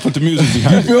sweet. Carl put the music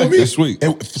behind it. You feel me? It's sweet.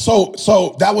 And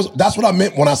so that's what I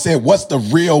meant when I said, what's the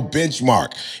real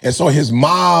benchmark? And so his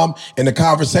mom and the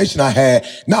conversation I had,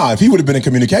 if he would have been a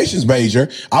communications major,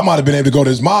 I might have been able to go to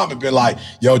his mom and been like,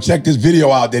 yo, check this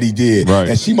video out that he did. Right.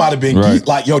 And she might have been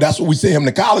like, yo, that's what we sent him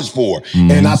to college for.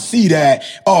 And I see that,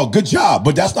 oh, good job.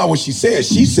 But that's not what she said.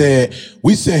 She said,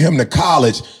 we sent him to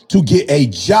college to get a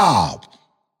job.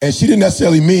 And she didn't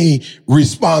necessarily mean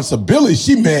responsibility.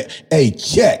 She meant a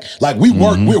check. Like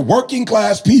we're working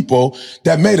class people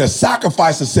that made a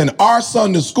sacrifice to send our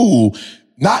son to school,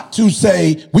 not to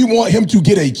say we want him to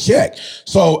get a check.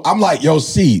 So I'm like, yo,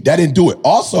 C, that didn't do it.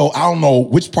 Also, I don't know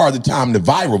which part of the time the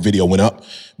viral video went up,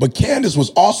 but Candace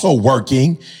was also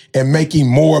working and making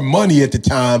more money at the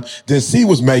time than C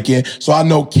was making. So I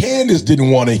know Candace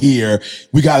didn't want to hear,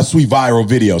 we got a sweet viral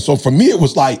video. So for me, it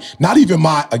was like, not even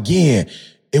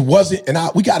it wasn't, and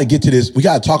we got to get to this. We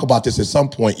got to talk about this at some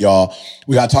point, y'all.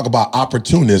 We got to talk about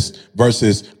opportunists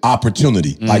versus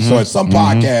opportunity. Like, so at some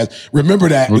podcasts, remember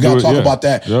that. We got to talk about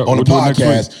that on the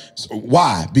podcast. So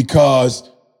why? Because,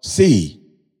 see,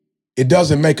 it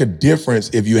doesn't make a difference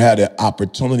if you had an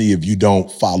opportunity if you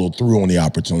don't follow through on the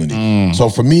opportunity. So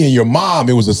for me and your mom,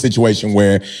 it was a situation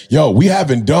where, we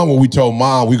haven't done what we told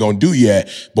mom we gonna do yet,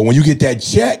 but when you get that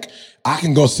check, I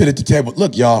can go sit at the table.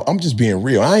 Look, y'all, I'm just being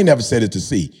real. I ain't never said it to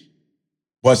C.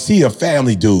 But C a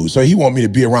family dude, so he want me to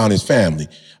be around his family.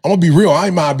 I'm gonna be real, I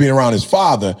ain't mind being around his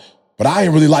father, but I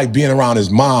ain't really like being around his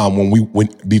mom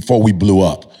before we blew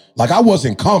up. Like, I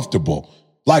wasn't comfortable.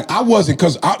 Like, I wasn't,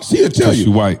 because C will tell you. She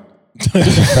white.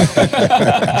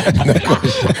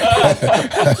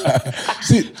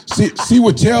 C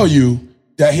would tell you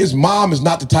that his mom is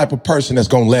not the type of person that's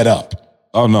gonna let up.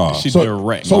 Oh, no. She's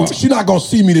direct. So she's not going to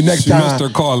see me the next time. She missed her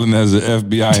calling as an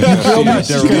FBI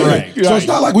investigator. So it's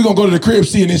not like we're going to go to the crib,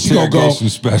 see, and then she's going to go.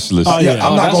 Specialist.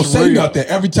 I'm not going to say nothing.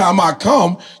 Every time I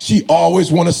come, she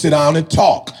always want to sit down and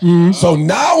talk. So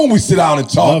now when we sit down and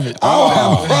talk, I don't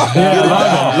have a problem.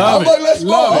 I'm like, let's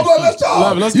go. I'm like, let's talk.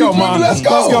 Love it. Let's go, Mom. Let's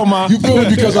go, Mom. You feel me?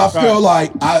 Because I feel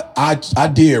like I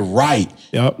did right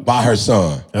by her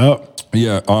son.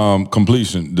 Yeah,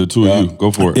 completion, the two of you.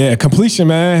 Go for it. Yeah, completion,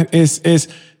 man.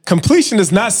 Completion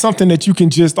is not something that you can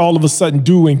just all of a sudden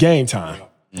do in game time.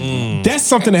 That's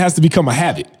something that has to become a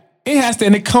habit. It has to,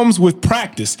 and it comes with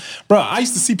practice. Bro, I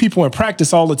used to see people in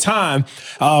practice all the time,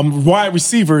 wide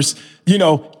receivers,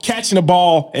 catching the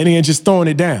ball and then just throwing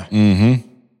it down. And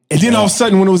then all of a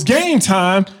sudden, when it was game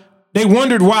time, they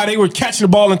wondered why they were catching the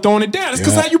ball and throwing it down. It's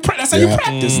because that's how you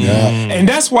practice. And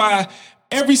that's why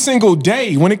every single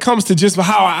day, when it comes to just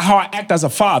how I act as a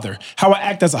father, how I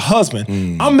act as a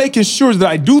husband, I'm making sure that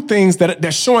I do things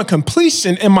that's showing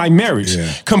completion in my marriage,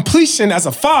 completion as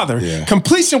a father,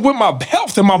 completion with my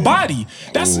health and my body.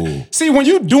 See, when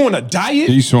you're doing a diet,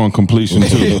 he's showing completion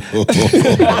too.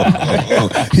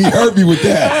 He hurt me with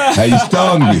that. He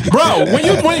stung me, bro.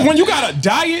 When you got a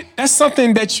diet, that's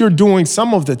something that you're doing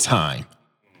some of the time.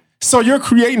 So you're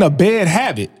creating a bad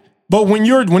habit. But when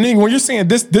you're saying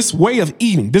this way of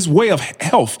eating, this way of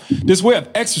health, this way of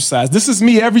exercise, this is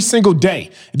me every single day.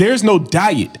 There's no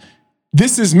diet.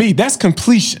 This is me. That's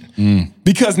completion.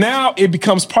 Because now it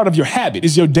becomes part of your habit.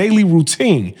 It's your daily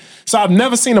routine. So I've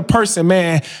never seen a person,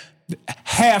 man,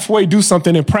 halfway do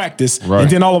something in practice and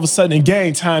then all of a sudden in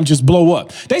game time just blow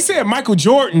up. They said Michael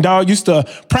Jordan, dog, used to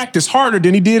practice harder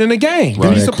than he did in a game.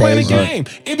 Than he used to play in a game.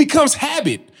 It becomes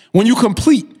habit when you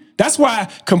complete. That's why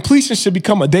completion should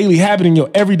become a daily habit in your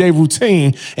everyday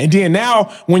routine. And then now,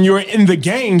 when you're in the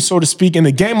game, so to speak, in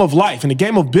the game of life, in the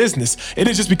game of business, it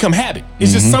has just become habit.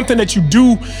 It's just something that you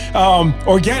do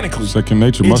organically. Second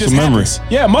nature, muscle memory.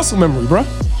 Yeah, muscle memory, bro.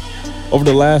 Over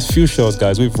the last few shows,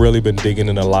 guys, we've really been digging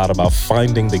in a lot about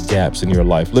finding the gaps in your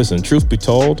life. Listen, truth be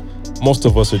told, most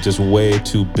of us are just way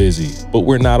too busy, but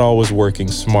we're not always working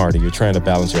smarter. You're trying to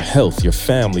balance your health, your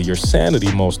family, your sanity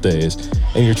most days,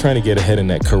 and you're trying to get ahead in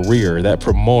that career, that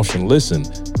promotion. Listen,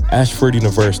 Ashford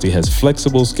University has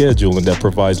flexible scheduling that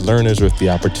provides learners with the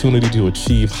opportunity to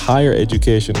achieve higher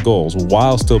education goals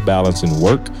while still balancing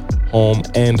work, home,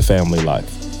 and family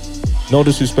life. No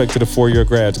disrespect to the four-year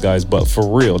grads, guys, but for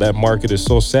real, that market is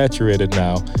so saturated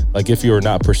now. Like, if you're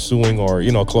not pursuing or,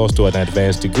 close to an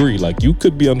advanced degree, like, you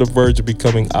could be on the verge of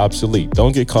becoming obsolete.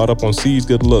 Don't get caught up on C's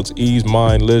good looks, E's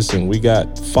mine. Listen, we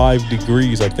got 5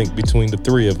 degrees, I think, between the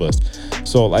 3 of us.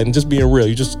 So, like, just being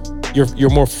real, you're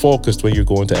more focused when you're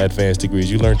going to advanced degrees.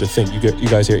 You learn to think. You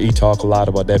guys hear E talk a lot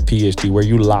about that PhD where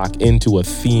you lock into a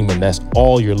theme and that's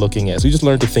all you're looking at. So you just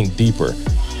learn to think deeper.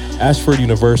 Ashford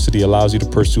University allows you to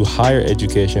pursue higher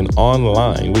education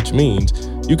online, which means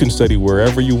you can study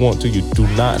wherever you want to. You do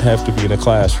not have to be in a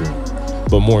classroom.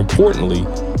 But more importantly,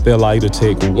 they allow you to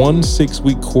take 1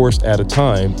 6-week course at a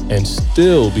time and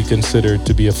still be considered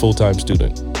to be a full-time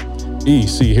student.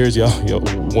 See, here's y'all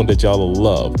one that y'all will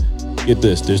love. Get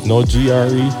this, there's no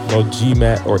GRE, no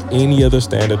GMAT, or any other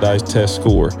standardized test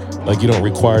score. Like, you don't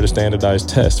require the standardized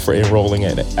test for enrolling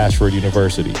at Ashford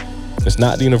University. It's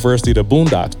not the University of the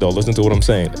Boondocks, though. Listen to what I'm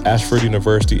saying. Ashford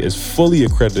University is fully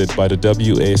accredited by the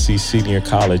WAC Senior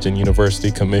College and University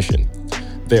Commission.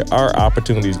 There are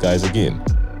opportunities, guys. Again,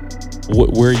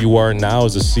 where you are now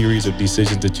is a series of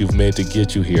decisions that you've made to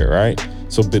get you here, right?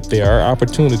 So, but there are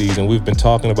opportunities, and we've been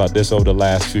talking about this over the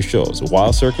last few shows.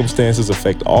 While circumstances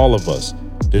affect all of us,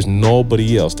 there's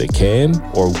nobody else that can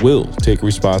or will take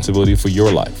responsibility for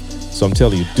your life. So I'm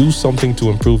telling you, do something to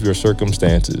improve your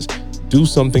circumstances. Do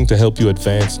something to help you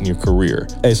advance in your career.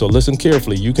 Hey, so listen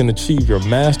carefully. You can achieve your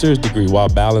master's degree while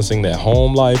balancing that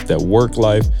home life, that work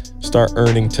life. Start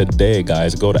earning today,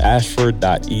 guys. Go to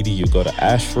ashford.edu. Go to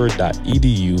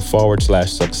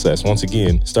ashford.edu/success. Once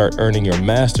again, start earning your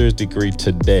master's degree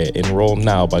today. Enroll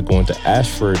now by going to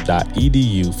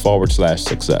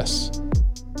ashford.edu/success.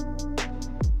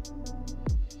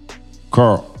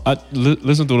 Carl.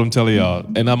 Listen to what I'm telling y'all,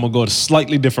 and I'm gonna go a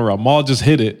slightly different route. Maul just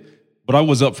hit it, but I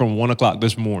was up from 1 o'clock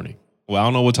this morning. Well, I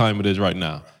don't know what time it is right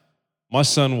now. My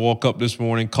son woke up this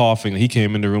morning coughing. He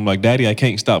came in the room like, Daddy, I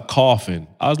can't stop coughing.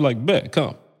 I was like, bet,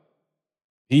 come.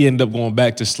 He ended up going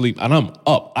back to sleep, and I'm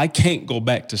up. I can't go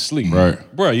back to sleep.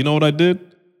 Right. Bro, you know what I did?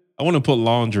 I went to put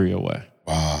laundry away.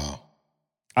 Wow.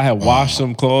 I had washed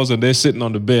some clothes, and they're sitting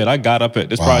on the bed. I got up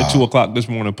at, it's probably 2 o'clock this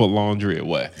morning, put laundry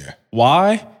away. Yeah.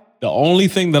 Why? The only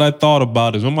thing that I thought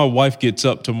about is when my wife gets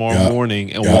up tomorrow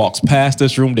morning and walks past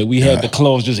this room that we had the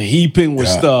clothes just heaping with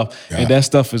stuff, and that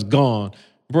stuff is gone.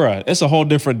 Bruh, it's a whole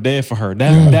different day for her.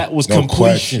 That was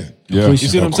completion. Yeah. You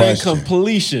see what I'm saying?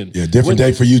 Completion. Yeah, different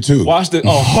day for you too. Watch it.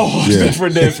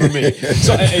 Different day for me.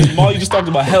 So, and Maul, you just talked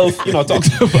about health. You know, talked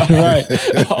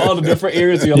about all the different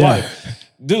areas of your life.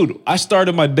 Dude, I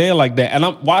started my day like that.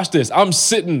 And watch this. I'm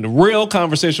sitting, real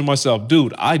conversation with myself.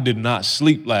 Dude, I did not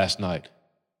sleep last night.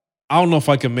 I don't know if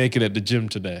I can make it at the gym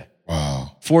today.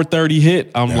 Wow. 4:30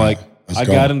 hit. I'm like, I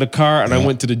got in the car and I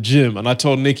went to the gym, and I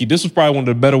told Nikki, this was probably one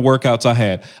of the better workouts I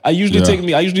had. I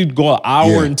usually go an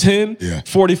hour and 10,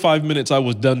 45 minutes I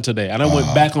was done today. And I went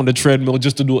back on the treadmill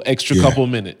just to do an extra couple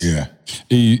minutes. Yeah.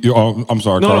 I'm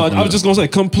sorry, Carl. No, I was just going to say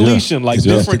completion, like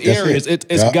different areas.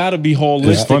 It's got to be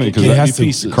holistic. It's funny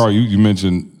because Carl, you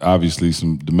mentioned obviously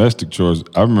some domestic chores.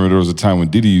 I remember there was a time when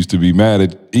Didi used to be mad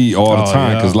at E all the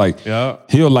time because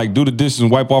he'll like do the dishes and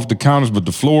wipe off the counters, but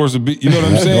the floors a bit, you know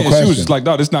what I'm saying? And she was just like,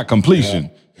 no, it's not completion.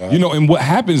 You know, and what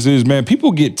happens is, man,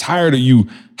 people get tired of you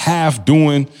half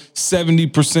doing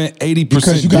 70%, 80%.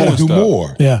 Because you got to do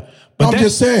more. Yeah. But I'm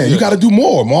just saying, you got to do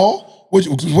more, Maul. I was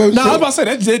about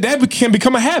to say, that can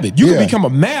become a habit. You can become a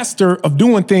master of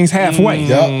doing things halfway.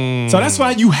 So that's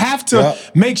why you have to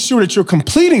make sure that you're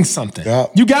completing something.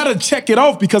 You got to check it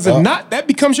off, because if not, that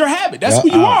becomes your habit. That's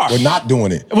who you are. We're not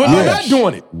doing it. We're not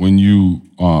doing it. When you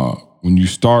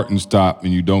start and stop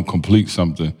and you don't complete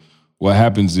something, what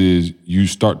happens is you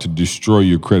start to destroy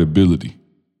your credibility,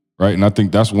 right? And I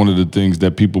think that's one of the things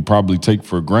that people probably take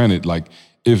for granted. Like,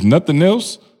 if nothing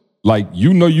else, like,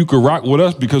 you know, you could rock with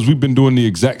us because we've been doing the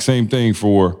exact same thing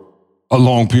for a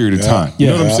long period of time. You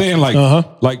know what I'm saying?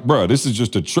 Like, bro, this is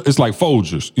just it's like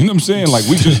Folgers. You know what I'm saying? Like,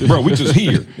 we just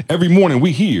here. Every morning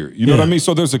we here. You know what I mean?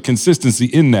 So there's a consistency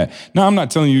in that. Now, I'm not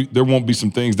telling you there won't be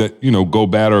some things that, you know, go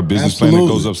bad, or a business plan that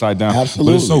goes upside down.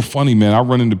 But it's so funny, man. I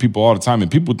run into people all the time, and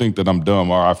people think that I'm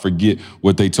dumb or I forget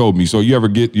what they told me. So you ever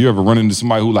run into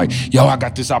somebody who like, yo, I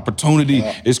got this opportunity.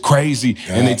 It's crazy.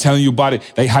 And they telling you about it.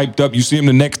 They hyped up. You see them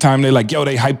the next time, they're like, yo,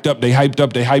 they hyped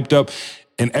up.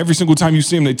 And every single time you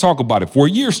see them, they talk about it for a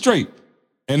year straight.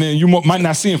 And then you might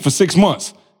not see them for 6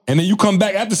 months. And then you come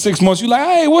back after 6 months, you're like,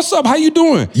 hey, what's up? How you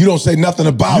doing? You don't say nothing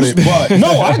about it, but...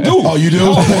 No, I do. Oh, you do?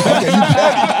 Okay, you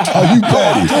petty. You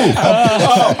petty.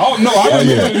 No, I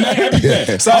remember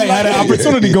everything. So I had an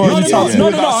opportunity going to talk to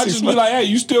me. No. I just be like, hey,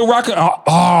 you still rocking?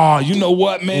 You know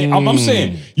what, man? I'm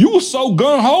saying, you were so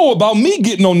gung-ho about me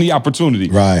getting on the opportunity.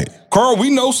 Right. Carl,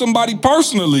 we know somebody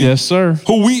personally. Yes, sir.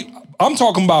 I'm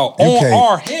talking about on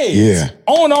our heads. Yeah.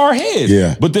 On our heads.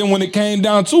 Yeah. But then when it came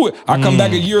down to it, I come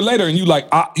back a year later and you like,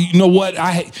 you know what?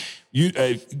 I'm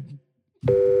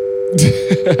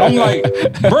like,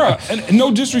 bruh, and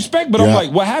no disrespect, but I'm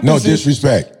like, what happens? No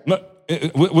disrespect.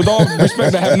 With all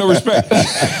respect, I have no respect.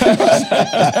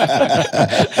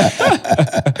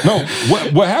 No,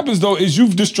 what happens though is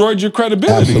you've destroyed your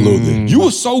credibility. Absolutely. You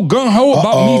were so gung-ho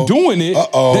about me doing it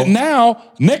that now,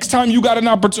 next time you got an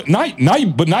opportunity, now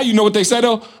you know what they say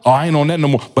though? Oh, I ain't on that no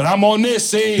more, but I'm on this.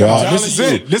 See, this is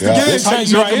it. This the game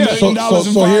changer right here.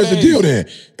 So here's the deal then.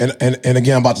 And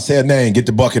again, I'm about to say a name. Get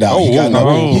the bucket out. He got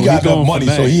enough money,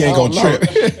 so he ain't gonna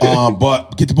trip.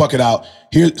 But get the bucket out.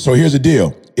 Here's the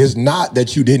deal. It's not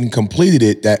that you didn't complete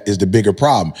it that is the bigger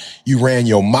problem. You ran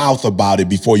your mouth about it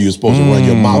before you were supposed to run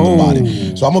your mouth about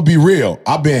it. So I'm gonna be real.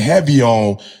 I've been heavy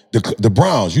on the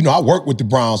Browns. You know, I worked with the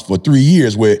Browns for 3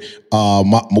 years with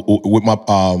my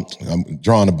I'm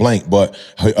drawing a blank, but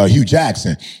Hugh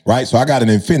Jackson, right? So I got an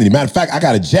Infinity. Matter of fact, I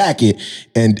got a jacket,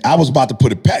 and I was about to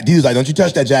put a D's like, don't you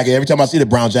touch that jacket. Every time I see the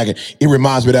Brown jacket, it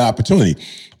reminds me of that opportunity.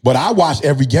 But I watch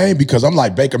every game because I'm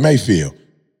like Baker Mayfield.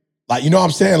 Like, you know what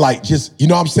I'm saying? Like, just, you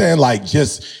know what I'm saying? Like,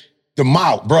 just the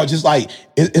mouth, bro. Just like,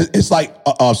 it's like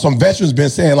some veterans been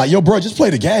saying, like, yo, bro, just play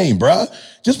the game, bro.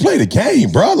 Just play the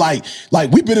game, bro. Like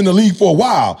we've been in the league for a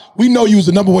while. We know you was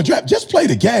the #1 draft. Just play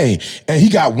the game. And he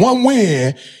got one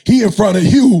win. He in front of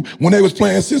you when they was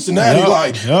playing Cincinnati. It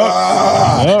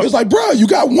was like, bro, you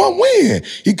got one win.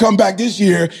 He come back this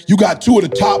year. You got two of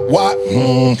the top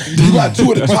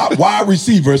wide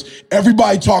receivers.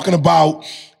 Everybody talking about,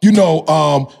 you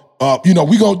know,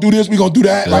 we gonna do this, we gonna do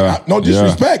that. Like, no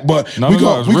disrespect, but we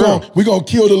gonna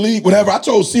kill the league, whatever. I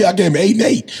told C, I gave him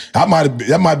 8-8. That might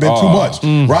have been too much,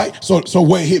 right? So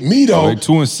what hit me though? Like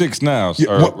 2-6 now.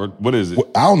 What is it?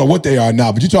 I don't know what they are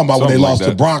now, but you're talking about when they lost to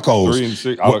the Broncos.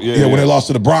 3-6. When they lost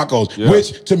to the Broncos,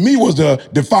 which to me was the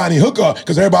defining hookup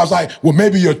because everybody was like, well,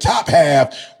 maybe your top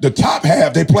half, they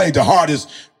played the hardest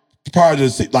part of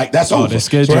the like that's over.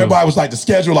 So everybody was like the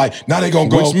schedule, like now they gonna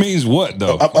go. Which means what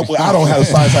though? I don't have a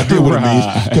science idea what it means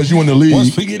because you in the league.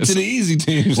 Once we get to the easy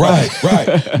teams, right.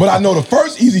 But I know the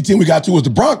first easy team we got to was the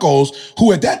Broncos,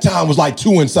 who at that time was like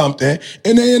 2 and something,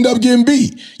 and they end up getting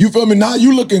beat. You feel me? Now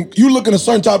you looking a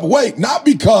certain type of way, not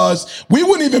because we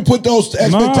wouldn't even put those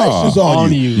expectations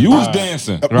on you. You was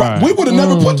dancing. Right. We would have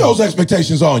never put those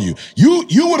expectations on you.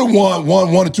 You would have won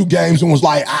 1 or 2 games and was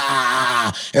like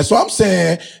and so I'm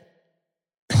saying.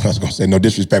 I was going to say no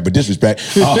disrespect, but disrespect.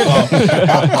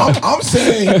 I'm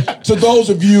saying to those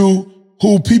of you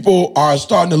who people are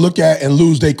starting to look at and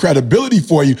lose their credibility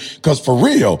for you, because for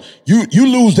real, you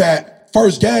lose that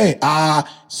first game,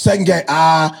 second game,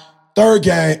 third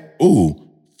game,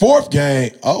 fourth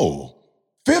game,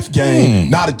 fifth game.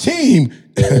 Now the team,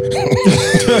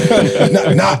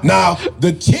 now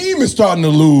the team is starting to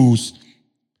lose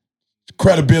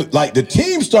credibility. Like the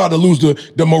team started to lose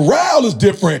the morale is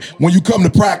different when you come to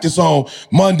practice on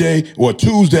Monday or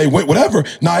Tuesday, whatever.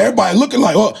 Now everybody looking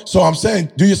like, so I'm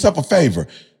saying, do yourself a favor.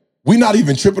 We're not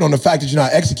even tripping on the fact that you're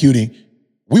not executing.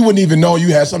 We wouldn't even know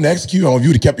you had something to execute on if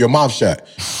you'd have kept your mouth shut.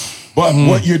 But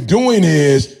what you're doing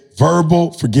is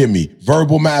verbal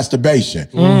masturbation,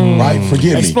 right?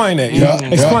 Forgive me. Explain that.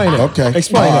 Explain it. Okay.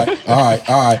 Explain it. All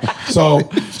right.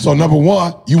 So number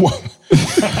one, you want.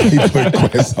 He put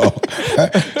Quest on.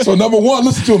 So number one,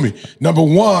 listen to me. Number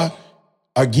one,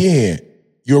 again,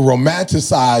 you're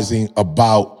romanticizing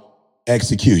about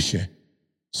execution.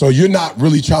 So you're not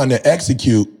really trying to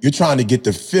execute. You're trying to get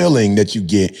the feeling that you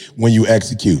get when you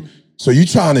execute. So you're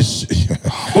trying to.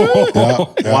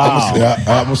 Wow.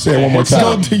 I'm gonna say it one more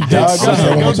time.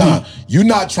 You're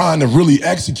not trying to really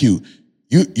execute.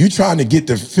 You trying to get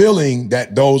the feeling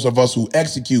that those of us who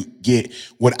execute get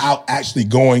without actually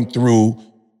going through.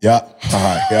 Yeah. All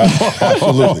right. Yeah.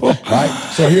 Absolutely. Right.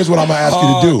 So here's what I'm gonna ask you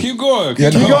to do. Keep going.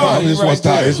 Keep going. This one's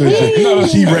tight.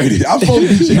 G-rated. I'm supposed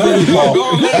to be G-rated, Maul.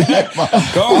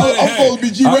 I'm supposed to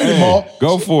be G-rated, Maul.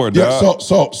 Go for it. Yeah.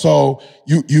 So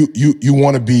you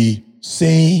want to be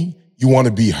seen. You want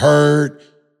to be heard.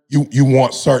 You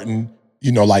want certain.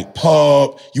 Like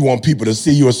pub, you want people to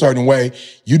see you a certain way.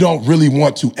 You don't really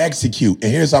want to execute.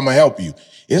 And here's how I'm gonna help you.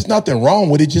 It's nothing wrong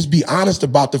with it. Just be honest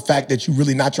about the fact that you're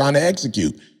really not trying to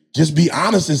execute. Just be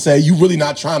honest and say you're really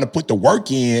not trying to put the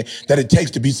work in that it takes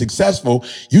to be successful.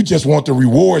 You just want the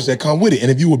rewards that come with it.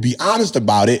 And if you would be honest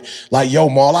about it, like, yo,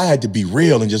 Maul, I had to be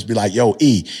real and just be like, yo,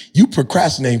 E, you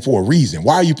procrastinating for a reason.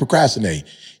 Why are you procrastinating?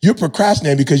 You're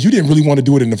procrastinating because you didn't really want to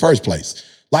do it in the first place.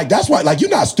 Like, that's why, like, you're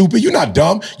not stupid. You're not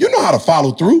dumb. You know how to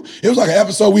follow through. It was like an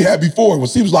episode we had before where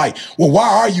he was like, well, why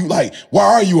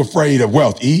are you afraid of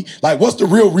wealth, E? Like, what's the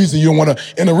real reason you want to,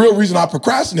 and the real reason I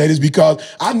procrastinate is because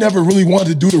I never really wanted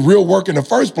to do the real work in the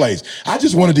first place. I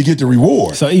just wanted to get the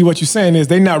reward. So, E, what you're saying is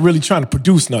they're not really trying to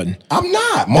produce nothing. I'm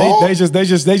not, Maul. They just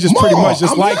pretty much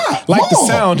just like the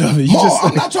sound of it.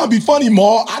 I'm not trying to be funny,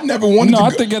 Maul. I never wanted to. I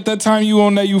think at that time you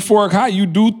on that euphoric high, you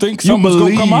do think something's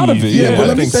going to come out of it. Yeah, but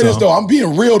let me say this, though. I'm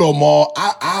being real though, Maul.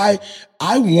 I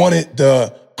wanted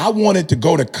to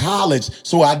go to college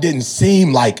so I didn't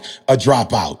seem like a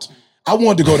dropout. I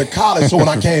wanted to go to college so when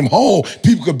I came home,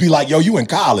 people could be like, yo, you in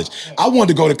college. I wanted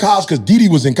to go to college because Didi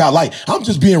was in college. Like, I'm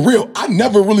just being real. I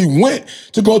never really went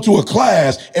to go to a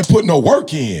class and put no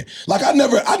work in. Like, I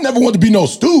never wanted to be no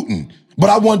student. But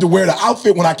I wanted to wear the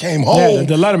outfit when I came home. Yeah,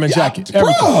 the Letterman jacket.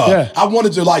 I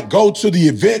wanted to like go to the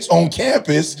events on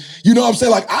campus. You know what I'm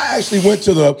saying? Like I actually went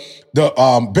to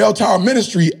the Bell Tower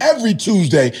Ministry every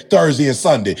Tuesday, Thursday, and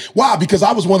Sunday. Why? Because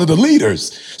I was one of the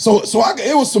leaders. So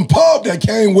it was some pub that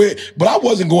came with, but I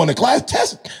wasn't going to class.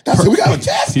 That's it. We got a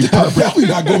test. Definitely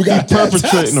not going. We got a test.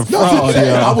 Perpetrating a fraud.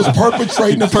 I was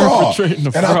perpetrating a fraud.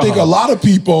 And I think a lot of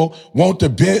people want the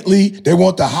Bentley. They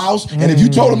want the house. And if you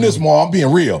told them this, Maul, I'm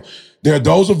being real. There are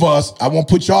those of us, I won't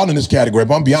put y'all in this category,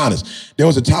 but I'm gonna be honest. There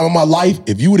was a time in my life,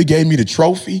 if you would have gave me the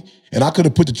trophy and I could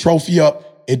have put the trophy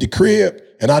up at the crib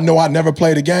and I know I never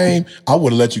played a game, I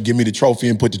would have let you give me the trophy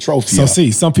and put the trophy up. So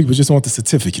see, some people just want the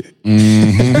certificate.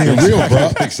 Being real, bro.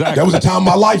 Exactly. There was a time in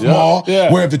my life, Maul,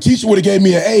 where if the teacher would have gave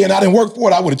me an A and I didn't work for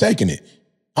it, I would have taken it.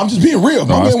 I'm just being real.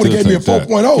 My man would have gave me a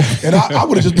 4.0 and I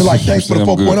would have just been like, thanks for the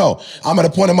 4.0. I'm at a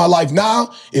point in my life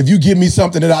now, if you give me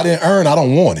something that I didn't earn, I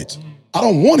don't want it. I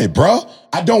don't want it, bro.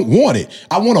 I don't want it.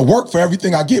 I want to work for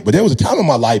everything I get. But there was a time in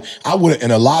my life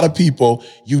and a lot of people,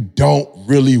 you don't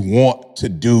really want to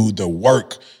do the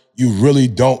work. You really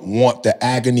don't want the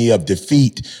agony of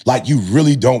defeat. Like you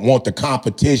really don't want the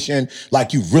competition.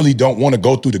 Like you really don't want to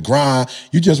go through the grind.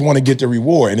 You just want to get the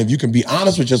reward. And if you can be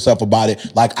honest with yourself about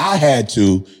it, like I had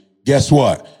to, guess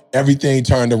what? Everything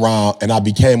turned around and I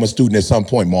became a student at some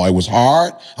point, Ma. It was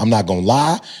hard. I'm not going to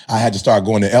lie. I had to start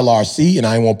going to LRC and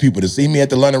I didn't want people to see me at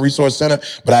the London Resource Center.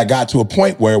 But I got to a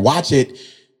point where,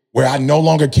 where I no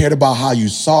longer cared about how you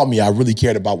saw me. I really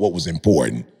cared about what was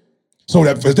important. So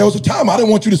that there was a time I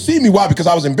didn't want you to see me. Why? Because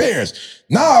I was embarrassed.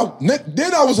 Now,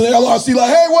 then I was in LRC like,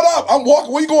 hey, what up? I'm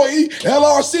walking. Where you going to eat?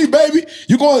 LRC, baby.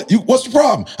 What's the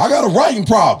problem? I got a writing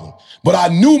problem. But I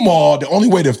knew, Ma, the only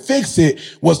way to fix it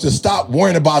was to stop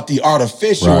worrying about the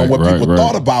artificial and what people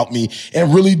thought about me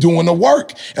and really doing the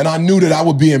work. And I knew that I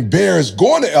would be embarrassed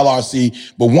going to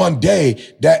LRC, but one day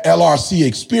that LRC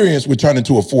experience would turn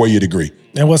into a 4-year degree.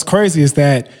 And what's crazy is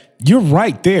that you're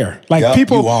right there. Like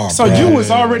people, you was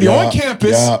already on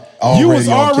campus. You was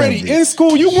already in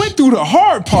school. You went through the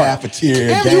hard part.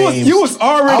 Cafeteria, and games. You was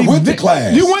already I went to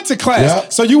class. You went to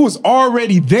class. So you was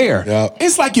already there.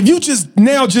 It's like if you just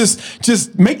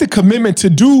make the commitment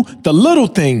to do the little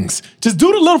things. Just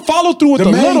do the little follow through with the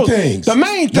little things. The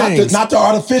main things. Not the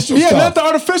artificial stuff. Yeah, not the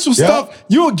artificial stuff.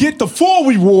 You'll get the full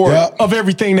reward of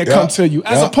everything that comes to you.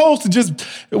 As opposed to just,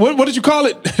 what did you call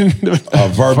it?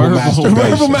 Verbal masturbation.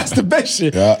 Verbal masturbation.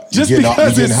 Just you're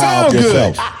because it sounds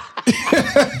good.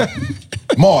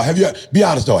 Ma, be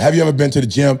honest though, have you ever been to the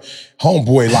gym?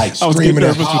 Homeboy like screaming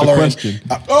and hollering.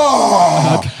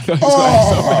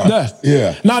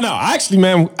 Yeah. No. Actually,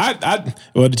 man,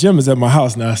 well, the gym is at my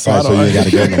house now, so I don't. So you ain't got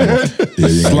to go no more.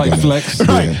 Slight flex.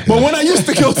 Right. But when I used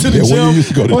to go to the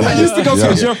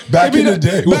gym, back in the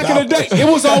day, it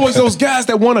was always those guys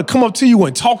that want to come up to you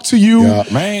and talk to you.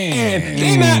 Man.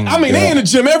 And they in the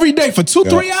gym every day for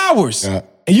 2-3 hours.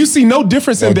 And you see no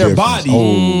difference in their body.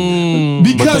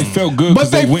 Because but they felt good.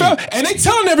 But they felt, and they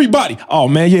telling everybody, oh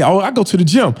man, I go to the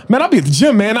gym. Man, I be at the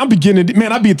gym, man. I be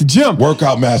at the gym.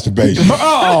 Workout masturbation.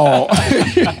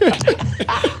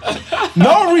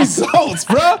 No results,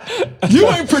 bro. You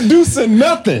ain't producing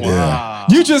nothing. Wow.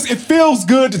 You it feels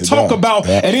good to talk about,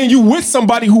 and then you with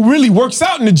somebody who really works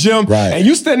out in the gym, and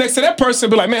you stand next to that person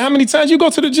and be like, man, how many times you go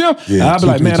to the gym? Yeah, I'll be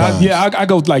like, man, I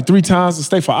go like 3 times and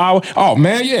stay for an hour. Oh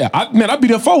man, yeah. I be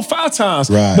there 4 or 5 times.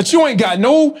 Right. But you ain't got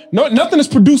nothing is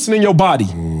producing in your body.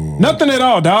 Nothing at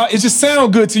all, dog. It just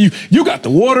sound good to you. You got the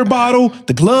water bottle,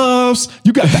 the gloves,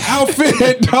 you got the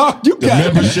outfit, dog. You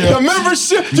got the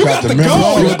membership. You got the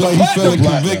gold. Look like he feeling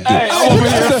convicted. Hey, I'm over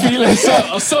here feeling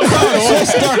so proud of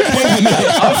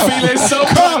I'm feeling so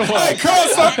proud of Hey, Carl,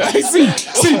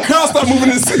 Carl start moving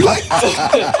his seat like.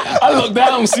 I look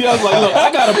down and see, I was like, look,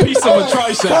 I got a piece of a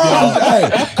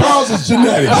tricep. Carl's is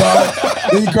genetics,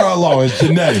 right? Leave Carl alone. It's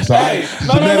genetics, all right?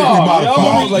 Genetically modified.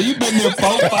 I was like, you been there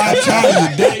 4-5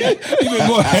 times a day. You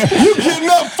getting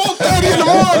up 4:30 in the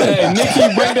morning. Hey, Nikki,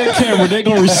 bring that camera. They're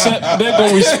gonna respect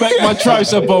my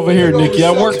tricep over here, Nikki.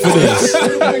 I work for this.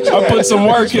 I put some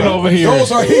work in over here.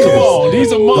 Those are his. Come on,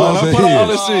 these are mine. I put all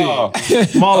Those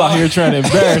this in. Maul out here trying to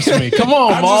embarrass me. Come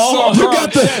on, Maul. You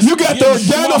got the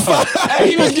Organifi.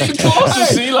 Hey, he was getting closer.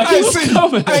 See, like he was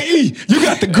coming. Hey, you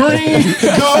got the green,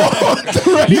 the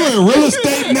gold. You in real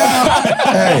estate now?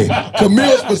 Hey,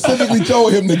 Camille specifically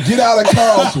told him to get out of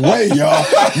Carl's way, y'all.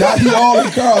 Now he all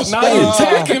in Carl's now you're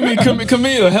taking me,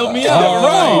 Camille. Help me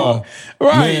out.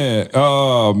 Right.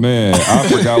 Man, I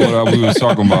forgot what we was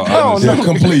talking about.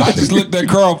 I just looked at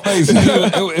Carl's face.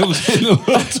 It was hitting a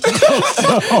little too close.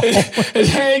 His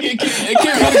hand it getting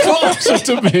closer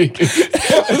to me.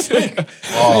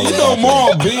 You know,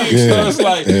 Maul big, so it's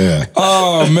like,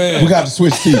 oh man. We got to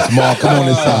switch seats, Maul. Come on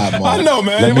this side, Maul. I know,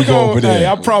 man. Let me go over there. Hey,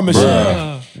 I promise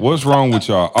you. What's wrong with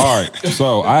y'all? All right,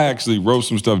 so I actually wrote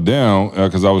some stuff down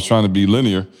because I was trying to be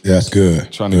linear. Yeah, that's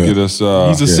good. Trying to get us.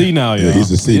 He's a C now, yeah. He's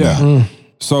a C now.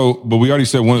 So, but we already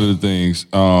said one of the things,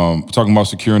 talking about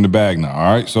securing the bag now,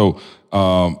 all right? So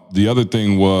the other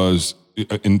thing was,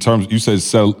 in terms, you said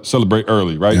celebrate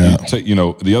early, right? Yeah.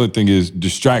 The other thing is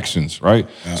distractions, right?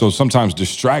 Yeah. So sometimes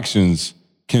distractions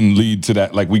can lead to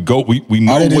that. Like we know.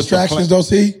 Are they distractions though,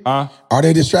 C? Are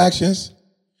they distractions?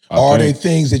 Or are they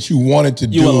things that you wanted to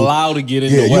do? You allowed to get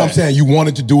in the way. You know what I'm saying? You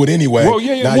wanted to do it anyway. Well,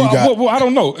 yeah. Well, I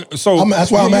don't know. So that's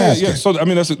why I'm asking. Yeah. So I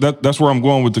mean, that's where I'm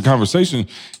going with the conversation.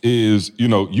 Is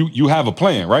you have a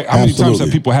plan, right? How many times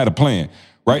have people had a plan?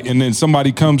 right? And then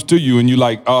somebody comes to you and you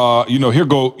like, here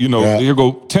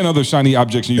go 10 other shiny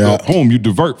objects, and you go, boom, you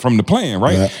divert from the plan,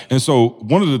 right? Yeah. And so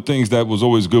one of the things that was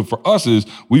always good for us is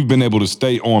we've been able to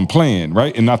stay on plan,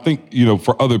 right? And I think,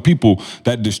 for other people,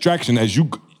 that distraction, as you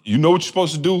know what you're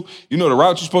supposed to do, you know the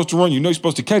route you're supposed to run, you know you're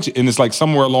supposed to catch it, and it's like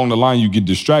somewhere along the line you get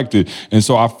distracted. And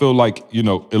so I feel like,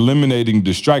 eliminating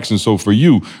distractions. So for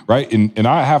you, right, and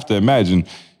I have to imagine,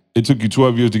 it took you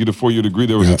 12 years to get a 4-year degree.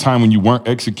 There was a time when you weren't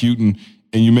executing,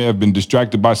 and you may have been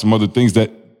distracted by some other things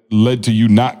that led to you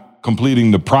not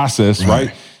completing the process,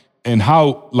 right? And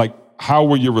how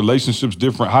were your relationships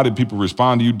different? How did people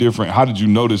respond to you different? How did you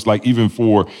notice, like, even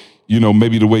for,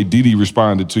 maybe the way Didi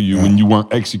responded to you when you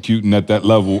weren't executing at that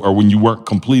level, or when you weren't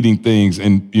completing things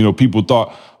and, people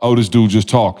thought, oh, this dude just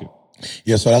talking?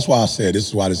 Yeah, so that's why I said this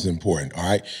is why this is important, all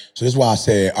right? So this is why I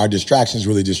said our distractions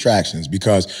really distractions,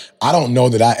 because I don't know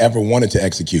that I ever wanted to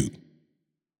execute.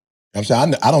 I'm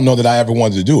saying I don't know that I ever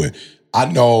wanted to do it. I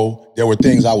know there were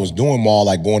things I was doing more,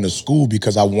 like going to school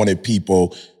because I wanted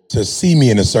people to see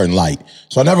me in a certain light.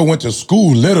 So I never went to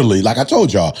school literally. Like I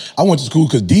told y'all, I went to school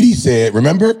because Didi said,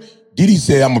 remember? Didi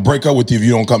said, I'm gonna break up with you if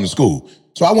you don't come to school.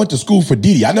 So I went to school for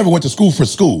Didi. I never went to school for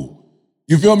school.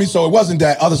 You feel me? So it wasn't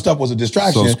that other stuff was a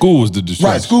distraction. So school was the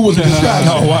distraction. Right, school was the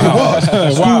distraction. Oh, wow. It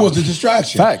was. School was the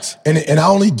distraction. Facts. And I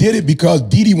only did it because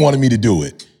Didi wanted me to do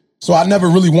it. So I never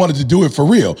really wanted to do it for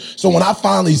real. So when I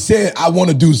finally said I want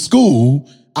to do school,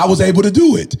 I was able to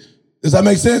do it. Does that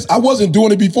make sense? I wasn't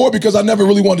doing it before because I never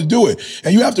really wanted to do it.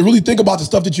 And you have to really think about the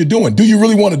stuff that you're doing. Do you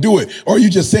really want to do it? Or are you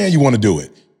just saying you want to do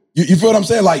it? You feel what I'm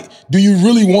saying? Like, do you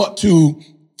really want to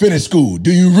finish school?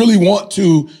 Do you really want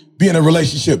to be in a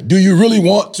relationship? Do you really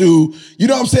want to, you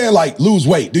know what I'm saying? Like, lose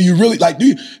weight? Do you really,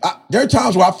 there are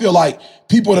times where I feel like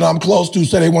people that I'm close to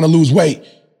say they want to lose weight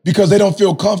because they don't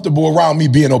feel comfortable around me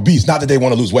being obese. Not that they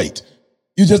want to lose weight.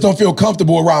 You just don't feel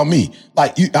comfortable around me.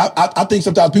 Like, I think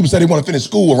sometimes people say they want to finish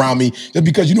school around me just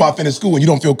because I finished school and you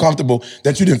don't feel comfortable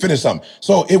that you didn't finish something.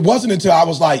 So it wasn't until I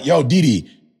was like, yo, Didi,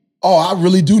 I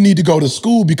really do need to go to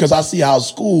school because I see how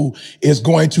school is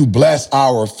going to bless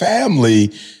our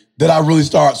family that I really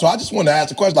start. So I just want to ask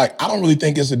the question, like, I don't really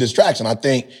think it's a distraction. I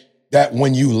think that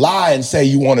when you lie and say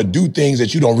you want to do things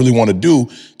that you don't really want to do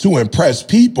to impress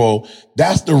people,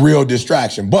 that's the real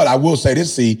distraction. But I will say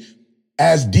this, see,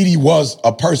 as Didi was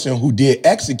a person who did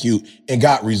execute and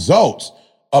got results,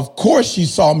 of course she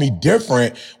saw me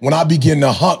different when I began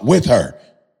to hunt with her.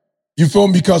 You feel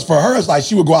me? Because for her, it's like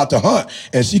she would go out to hunt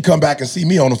and she'd come back and see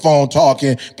me on the phone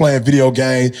talking, playing video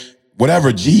games,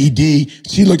 whatever, GED.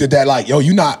 She looked at that like, yo,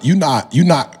 you're not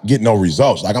getting no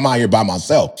results. Like, I'm out here by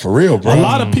myself. For real, bro. A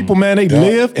lot of people, man, they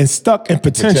live and stuck in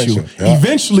potential. Yeah.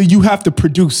 Eventually, you have to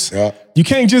produce. Yeah. You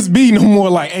can't just be no more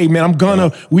like, hey, man, I'm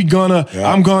gonna.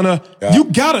 Yeah. You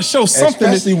gotta show something.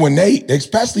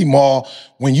 Especially more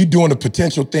when you're doing a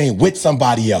potential thing with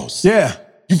somebody else. Yeah.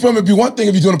 You feel me? It'd be one thing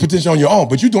if you're doing a potential on your own,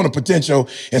 but you're doing a potential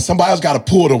and somebody else got to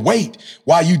pull the weight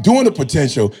while you doing the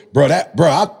potential.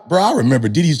 I remember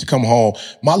Didi used to come home.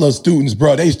 My little students,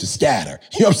 they used to scatter.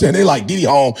 You know what I'm saying? They like Didi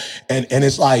home. And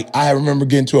it's like, I remember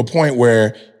getting to a point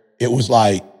where it was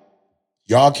like,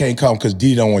 y'all can't come because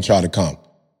Didi don't want y'all to come.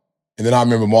 And then I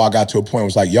remember I got to a point where it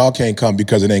was like, y'all can't come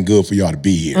because it ain't good for y'all to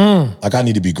be here. Like, I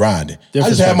need to be grinding. I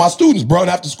just had my students, bro, and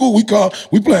after school, we come,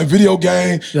 we playing video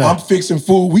games, I'm fixing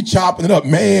food, we chopping it up,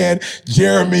 man,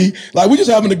 Jeremy. Like, we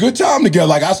just having a good time together.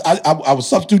 Like, I was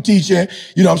substitute teaching,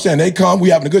 you know what I'm saying? They come, we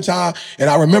having a good time. And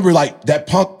I remember, like, that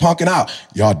punking out.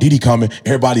 Y'all, Didi coming,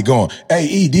 everybody going, hey,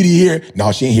 E, Didi here.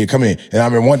 No, she ain't here, come in. And I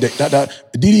remember one day,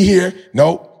 Didi here,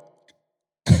 nope.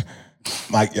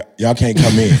 Like, y'all can't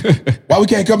come in. Why we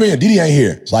can't come in? Didi ain't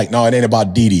here. It's like, no, it ain't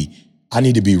about Didi. I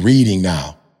need to be reading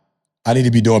now. I need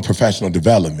to be doing professional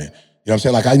development. You know what I'm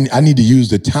saying? Like, I need to use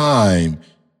the time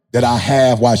that I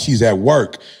have while she's at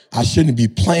work. I shouldn't be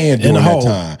playing during that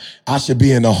time. I should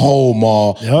be in the hole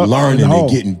mall, learning and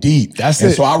getting deep. That's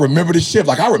it. So I remember the shift.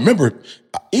 Like, I remember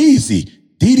easy.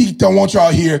 Didi don't want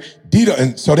y'all here.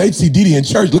 And so they'd see Didi in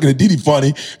church looking at Didi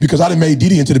funny because I done made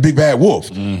Didi into the big bad wolf.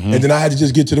 Mm-hmm. And then I had to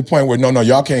just get to the point where, no,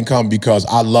 y'all can't come because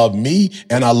I love me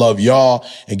and I love y'all.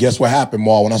 And guess what happened,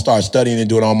 Ma? When I started studying and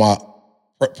doing all my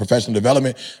professional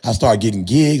development, I started getting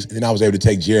gigs, and then I was able to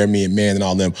take Jeremy and Man and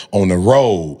all them on the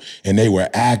road. And they were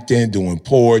acting, doing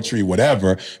poetry,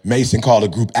 whatever. Mason called the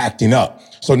group Acting Up.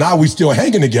 So now we still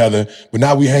hanging together, but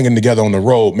now we hanging together on the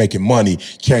road, making money,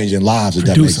 changing lives, if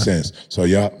that makes sense. So,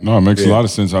 yeah. No, it makes a lot of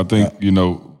sense. I think,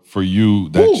 for you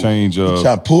that change of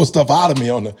trying to pull stuff out of me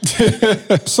on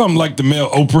the something like the male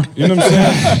Oprah? You know what I'm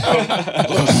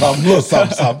saying? little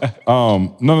something.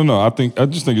 No. I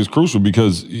just think it's crucial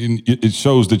because it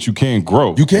shows that you can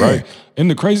grow. You can. Right? And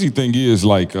the crazy thing is,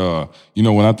 like,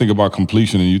 when I think about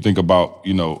completion and you think about,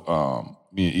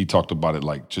 me and E talked about it,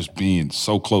 like just being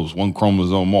so close, one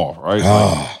chromosome off, right?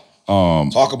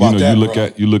 Talk about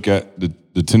that. You look at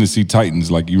the Tennessee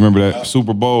Titans. Like, you remember that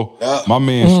Super Bowl? Yeah. My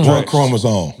man stretched. One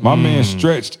chromosome. My man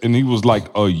stretched, and he was like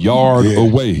a yard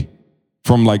away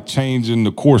from like changing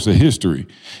the course of history.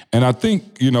 And I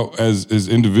think, as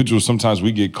individuals, sometimes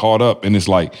we get caught up, and it's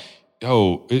like,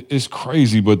 yo, it's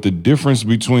crazy, but the difference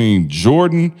between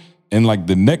Jordan and like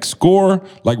the next score,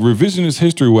 like revisionist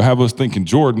history will have us thinking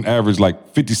Jordan averaged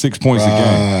like 56 points a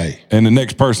game, and the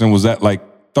next person was at like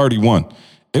 31.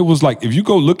 It was like, if you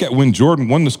go look at when Jordan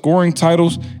won the scoring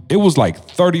titles, it was like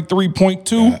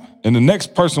 33.2, and the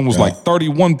next person was like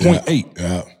 31.8.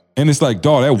 Yeah. And it's like,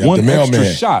 dog, that one extra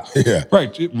shot.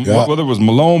 Right. Whether it was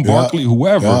Malone, Barkley,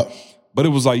 whoever. But it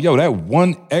was like, yo, that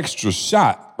one extra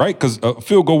shot, right? Because a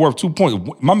field goal worth 2 points.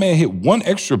 My man hit one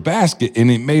extra basket, and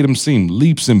it made him seem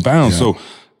leaps and bounds. So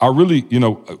I really,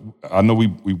 I know we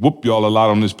whoop y'all a lot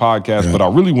on this podcast, but I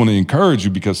really want to encourage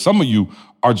you, because some of you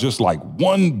are just like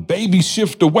one baby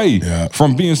shift away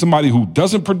from being somebody who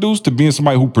doesn't produce to being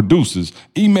somebody who produces.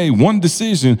 He made one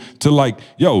decision to like,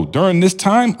 yo, during this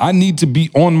time, I need to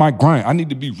be on my grind. I need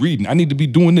to be reading. I need to be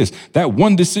doing this. That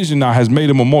one decision now has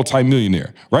made him a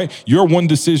multimillionaire, right? Your one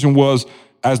decision was,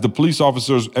 as the police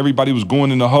officers, everybody was going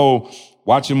in the hole,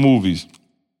 watching movies,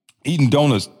 eating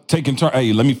donuts, taking turns.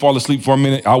 Hey, let me fall asleep for a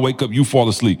minute. I'll wake up, you fall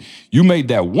asleep. You made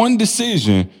that one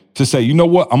decision to say, you know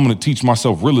what, I'm going to teach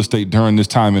myself real estate during this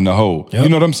time in the hole. You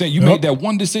know what I'm saying? You made that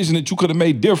one decision that you could have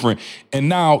made different, and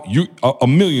now you're a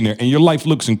millionaire, and your life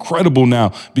looks incredible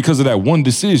now because of that one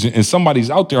decision. And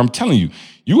somebody's out there, I'm telling you,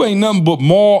 you ain't nothing but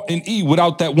Maul and E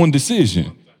without that one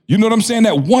decision. You know what I'm saying?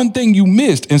 That one thing you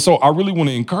missed. And so I really want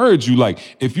to encourage you, like,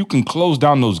 if you can close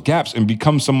down those gaps and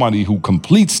become somebody who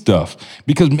completes stuff,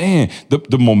 because man,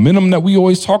 the momentum that we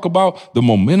always talk about, the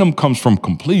momentum comes from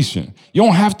completion. You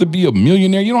don't have to be a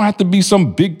millionaire. You don't have to be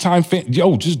some big time fan.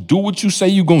 Yo, just do what you say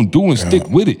you're going to do and stick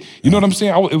with it. You know what I'm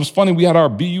saying? It was funny. We had our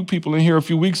BU people in here a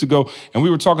few weeks ago, and we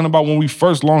were talking about when we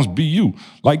first launched BU.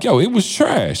 Like, yo, it was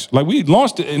trash. Like, we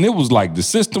launched it, and it was like the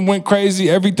system went crazy.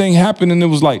 Everything happened, and it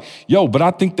was like, yo, but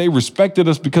I think they respected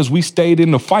us because we stayed in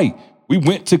the fight. We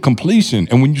went to completion.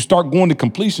 And when you start going to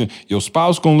completion, your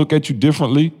spouse gonna look at you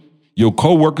differently. Your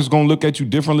coworkers gonna look at you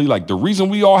differently. Like, the reason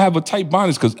we all have a tight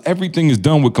bond is because everything is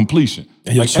done with completion.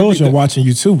 And your children watching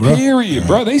you too, bro. Period,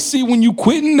 bro. They see when you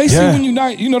quitting. They see when you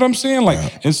not. You know what I'm saying?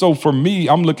 Like, and so for me,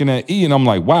 I'm looking at E and I'm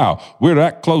like, wow, we're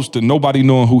that close to nobody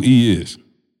knowing who E is.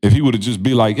 If he would have just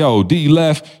be like, yo, D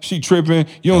left, she tripping,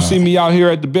 you don't see me out here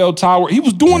at the Bell Tower. He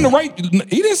was doing the right,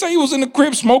 he didn't say he was in the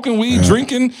crib smoking weed,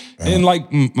 drinking, and like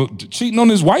cheating on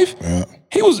his wife.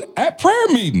 He was at prayer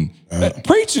meeting,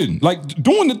 preaching, like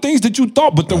doing the things that you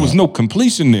thought, but there was no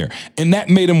completion there. And that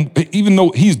made him, even though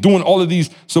he's doing all of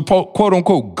these quote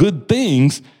unquote good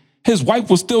things, his wife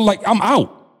was still like, I'm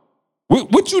out.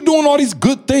 What you doing all these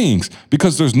good things?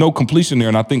 Because there's no completion there.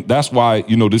 And I think that's why,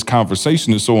 this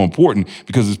conversation is so important,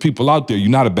 because there's people out there. You're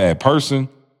not a bad person.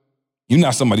 You're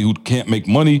not somebody who can't make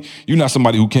money. You're not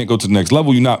somebody who can't go to the next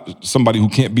level. You're not somebody who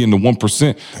can't be in the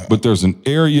 1%. But there's an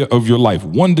area of your life,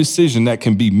 one decision that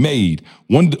can be made,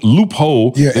 one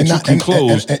loophole that you can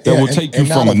close that will take you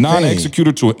from a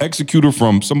non-executor to an executor,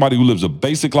 from somebody who lives a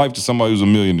basic life to somebody who's a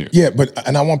millionaire. Yeah,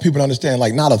 and I want people to understand,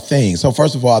 like, not a thing. So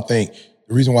first of all, I think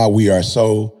the reason why we are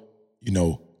so,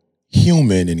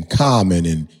 human and common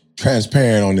and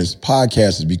transparent on this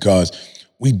podcast is because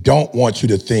we don't want you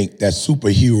to think that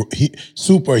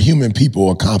superhuman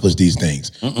people accomplish these things.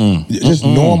 Just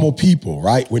normal people,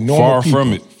 right? We're normal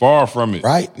people. Far from it.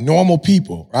 Right? Normal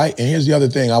people, right? And here's the other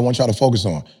thing I want y'all to focus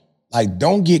on. Like,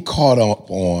 don't get caught up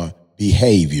on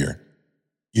behavior,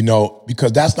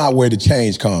 because that's not where the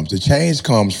change comes. The change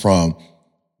comes from,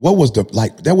 there was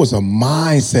a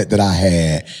mindset that I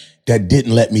had that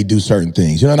didn't let me do certain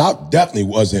things. And I definitely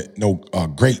wasn't no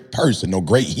great person, no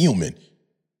great human.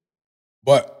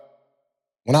 But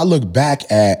when I look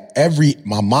back at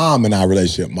my mom and I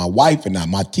relationship, my wife and I,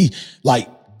 like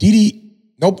Didi,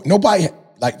 nobody,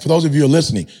 like, for those of you who are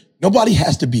listening, nobody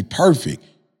has to be perfect.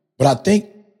 But I think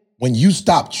when you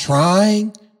stop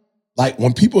trying, like,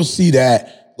 when people see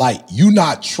that, like, you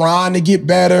not trying to get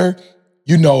better,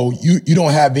 you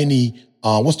don't have any,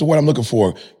 what's the word I'm looking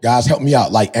for? Guys, help me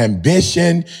out. Like,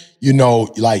 ambition,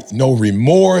 like, no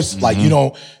remorse. Like,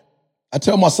 I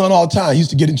tell my son all the time, he used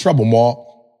to get in trouble, Ma.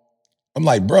 I'm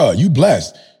like, bruh, you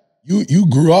blessed. you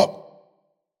grew up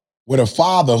with a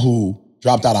father who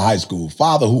dropped out of high school,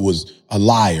 father who was a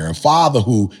liar, a father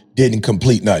who didn't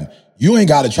complete nothing. You ain't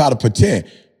got to try to pretend.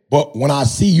 But when I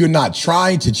see you're not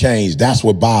trying to change, that's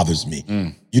what bothers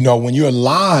me. You know, when you're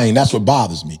lying, that's what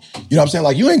bothers me. You know what I'm saying?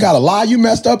 Like, you ain't got to lie. You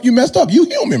messed up. You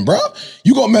human, bro.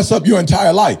 You going to mess up your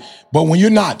entire life. But when you're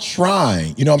not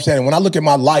trying, you know what I'm saying? When I look at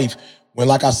my life, when,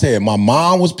 like I said, my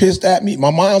mom was pissed at me.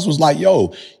 My mom was like,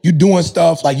 yo, you doing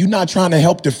stuff like you're not trying to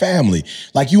help the family.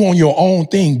 Like, you on your own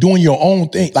thing, doing your own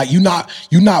thing. Like, you're not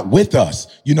with us.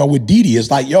 You know, with Didi,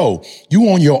 it's like, yo, you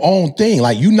on your own thing.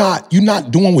 Like, you're not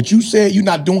doing what you said. You're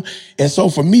not doing. And so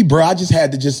for me, bro, I just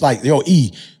had to just like, yo,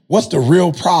 E, what's the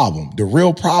real problem? The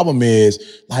real problem is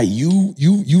like you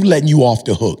letting you off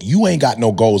the hook. You ain't got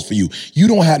no goals for you. You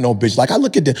don't have no bitch. Like,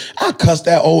 I cuss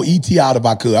that old ET out if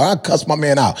I could. I cuss my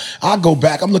man out. I go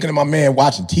back. I'm looking at my man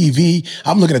watching TV.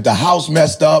 I'm looking at the house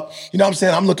messed up. You know what I'm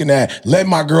saying? I'm looking at letting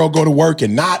my girl go to work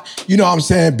and not, you know what I'm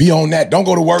saying, be on that. Don't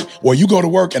go to work, or you go to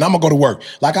work and I'm gonna go to work.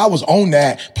 Like, I was on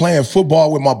that playing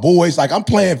football with my boys. Like, I'm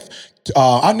playing,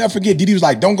 I'll never forget, Didi was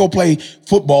like, don't go play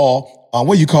football.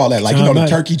 What do you call that? Like, you know, the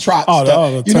turkey trot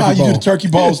stuff. You know how you do the turkey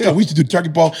bowl stuff? We used to do the turkey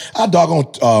bowl. I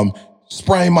doggone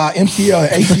sprained my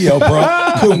MCL and ACL,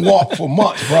 bro. Couldn't walk for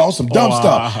months, bro. On some dumb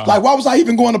stuff. Like, why was I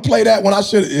even going to play that when I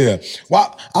should? Yeah.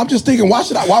 Why? I'm just thinking, why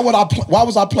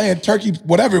was I playing turkey,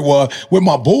 whatever it was, with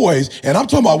my boys? And I'm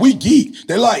talking about we geek.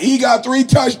 They're like, he got 3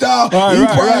 touchdowns. He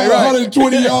played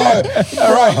 120 yards.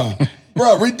 Right.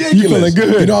 Bro, ridiculous. You feeling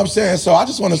good. You know what I'm saying? So I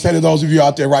just want to say to those of you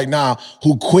out there right now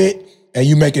who quit, and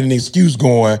you making an excuse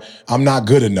going, I'm not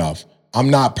good enough. I'm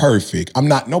not perfect.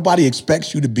 Nobody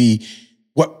expects you to be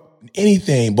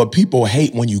anything, but people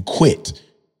hate when you quit.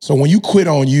 So when you quit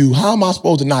on you, how am I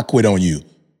supposed to not quit on you?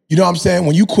 You know what I'm saying?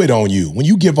 When you quit on you, when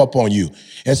you give up on you.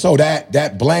 And so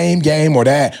that blame game or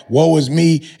that woe is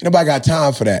me, ain't nobody got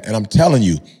time for that. And I'm telling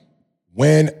you,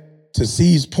 when, to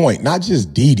C's point, not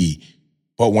just Didi,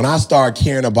 but when I start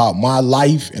caring about my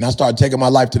life and I start taking my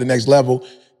life to the next level,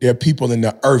 there are people in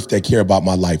the earth that care about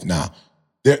my life now.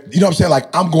 You know what I'm saying?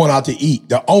 Like, I'm going out to eat.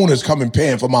 The owner's coming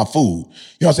paying for my food.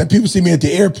 You know what I'm saying? People see me at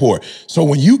the airport. So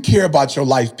when you care about your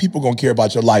life, people going to care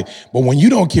about your life. But when you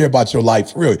don't care about your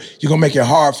life, really, you're going to make it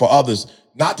hard for others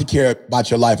not to care about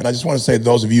your life. And I just want to say to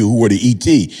those of you who are the ET,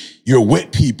 you're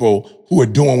with people who are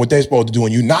doing what they're supposed to do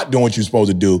and you're not doing what you're supposed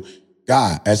to do.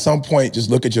 God, at some point, just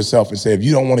look at yourself and say, if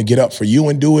you don't want to get up for you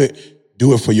and do it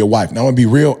for your wife. Now, I'm going to be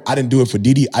real. I didn't do it for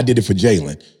Didi. I did it for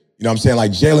Jalen. You know what I'm saying?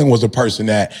 Like, Jalen was the person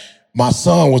that, my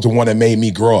son was the one that made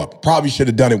me grow up. Probably should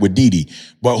have done it with Didi.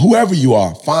 But whoever you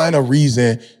are, find a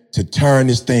reason to turn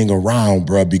this thing around,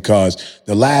 bro, because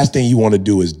the last thing you want to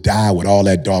do is die with all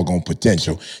that doggone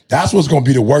potential. That's what's going to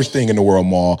be the worst thing in the world,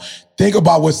 Maul. Think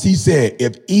about what C said.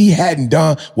 If E hadn't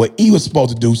done what E was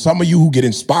supposed to do, some of you who get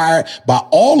inspired by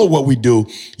all of what we do,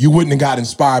 you wouldn't have got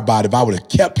inspired by it if I would have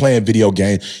kept playing video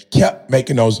games, kept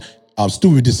making those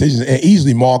stupid decisions, and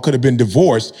easily Maul could have been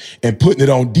divorced and putting it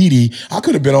on Didi. I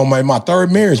could have been on my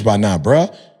 3rd marriage by now,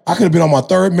 bruh. I could have been on my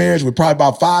 3rd marriage with probably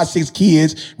about 5, 6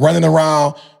 kids running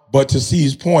around. But to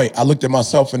C's point, I looked at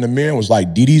myself in the mirror and was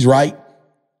like, Didi's right.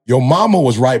 Your mama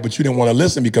was right, but you didn't want to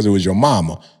listen because it was your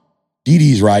mama.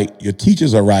 Didi's right. Your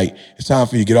teachers are right. It's time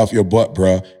for you to get off your butt,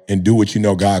 bruh, and do what you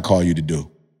know God called you to do.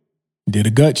 Did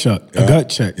a gut check. Yep. A gut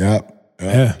check. Yep.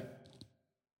 Yeah.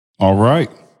 All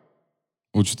right.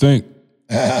 What you think?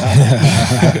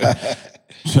 I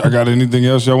got anything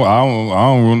else? I don't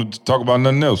want to talk about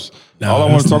nothing else. No, all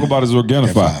I want to talk about is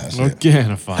Organifi.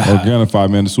 Organifi,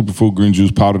 man, the superfood green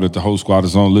juice powder that the whole squad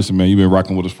is on. Listen, man, you've been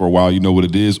rocking with us for a while. You know what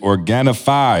it is.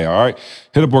 Organifi, all right?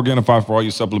 Hit up Organifi for all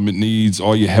your supplement needs,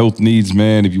 all your health needs,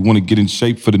 man. If you want to get in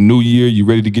shape for the new year, you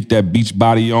ready to get that beach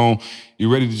body on,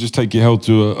 you're ready to just take your health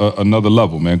to another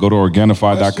level, man. Go to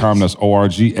Organifi.com. That's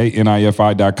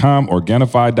ORGANIFI.com.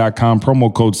 Organifi.com.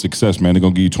 Promo code SUCCESS, man. They're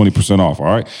going to give you 20% off, all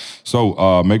right?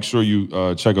 So make sure you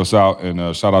check us out,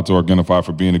 and shout out to Organifi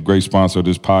for being a great sponsor of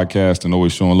this podcast and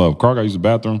always showing love. Carl, got to use the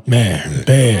bathroom? Man,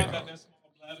 bad.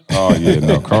 Oh, yeah,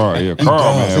 no, Carl, man.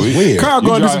 It's weird. Carl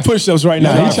going to do some push-ups right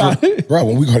now. Bro,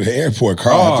 when we go to the airport,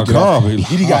 Carl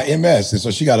Didi got MS, and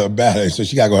so she got a battery, so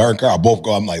she got to go, her and Carl both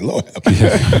go. I'm like, Lord.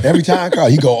 Every time, Carl,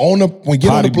 he go when we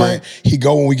get on the plane, he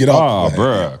go when we get off. Oh,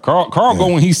 bro. Carl go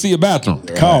when he see a bathroom.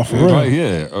 Carl, for real.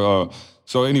 Yeah.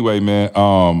 So anyway, man,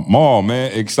 Maul,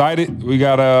 man, excited. We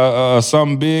got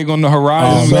something big on the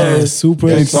horizon, man, man. super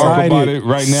Can't excited. talk about it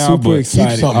right now, Super but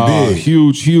excited. something big.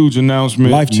 huge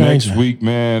announcement Life-changing. next week,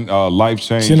 man. Life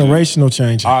changing. Generational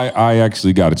change. I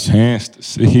actually got a chance to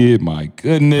see it. My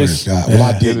goodness. Praise God. Well,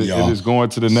 I didn't, It y'all. is going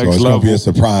to the So next it's level. gonna be a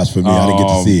surprise for me. I didn't get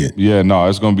to see it. Yeah, no,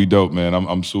 it's gonna be dope, man.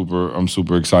 I'm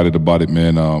super excited about it,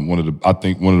 man. I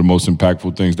think one of the most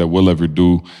impactful things that we'll ever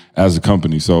do as a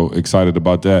company. So excited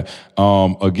about that.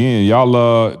 Again,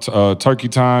 y'all turkey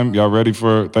time. Y'all ready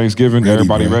for Thanksgiving? Ready,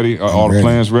 Everybody bro. ready? I'm All the ready.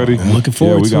 plans ready? I'm looking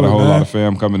forward Yeah, we got to a it, whole man. lot of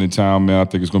fam coming in town, man. I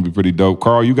think it's gonna be pretty dope.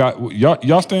 Carl,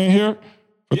 y'all staying here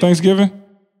for Thanksgiving?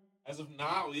 As of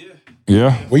now, yeah.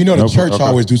 Yeah. Well, you know, the Nope. church Okay.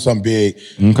 always do something big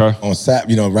Okay. on Sabbath.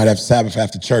 You know, right after Sabbath,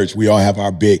 after church, we all have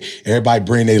our big. Everybody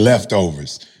bring their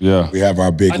leftovers. Yeah. We have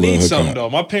our big. I little need something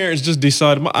hookup. though. My parents just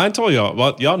decided. I told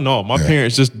y'all. Y'all know. My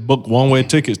parents just booked one-way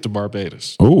tickets to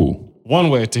Barbados. Ooh.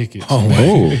 One-way tickets.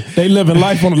 Ooh. They living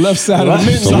life on the left side of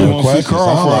the So menu. we won't see questions.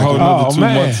 Carl for a whole Oh, another 2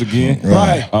 man. months again.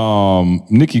 Right.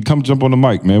 Nikki, come jump on the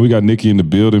mic, man. We got Nikki in the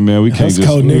building, man. We can't Let's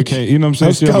go, we Nick. can't, you know what I'm saying?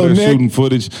 Let's She over go, there Nick. shooting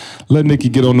footage. Let Nikki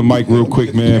get on the mic real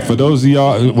quick, man. For those of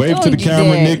y'all, wave to the Don't you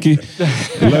camera, dare. Nikki.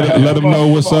 Let them know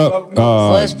what's up.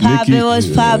 What's poppin'? What's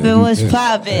poppin'? What's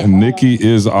poppin'? Nikki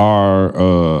is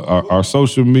our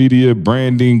social media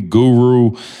branding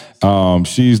guru.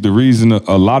 She's the reason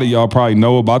a lot of y'all probably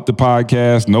know about the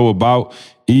podcast, know about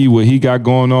what he got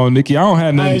going on. Nikki, I don't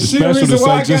have nothing Hey, she the special to reason say.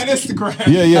 why I Just, got Instagram.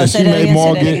 yeah, Oh, she say that made again,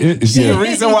 Maul say that get again. it. She the Yeah.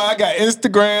 reason why I got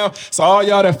Instagram. So all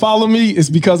y'all that follow me is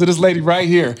because of this lady right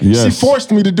here. Yes. She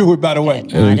forced me to do it, by the way.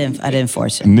 No, I didn't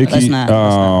force her. Nikki, Let's not.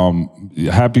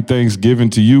 happy Thanksgiving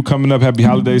to you coming up. Happy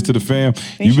holidays to the fam.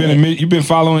 You've been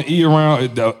following E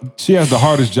around. She has the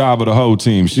hardest job of the whole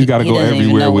team. She's got to He go doesn't even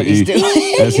everywhere know with what he's E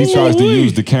doing. as he tries to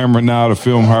use the camera now to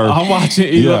film her. I'm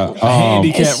watching E look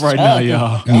handicap right now,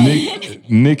 y'all.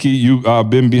 Nikki, you've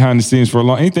been behind the scenes for a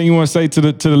long. Anything you want to say to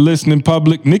the listening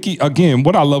public? Nikki, again,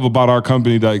 what I love about our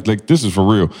company, like this is for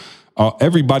real.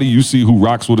 Everybody you see who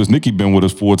rocks with us, Nikki been with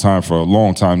us full time for a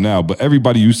long time now, but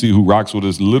everybody you see who rocks with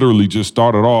us literally just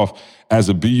started off as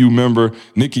a BU member.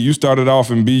 Nikki, you started off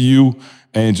in BU,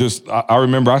 and just I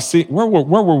remember I see where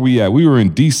were we at? We were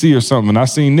in DC or something, and I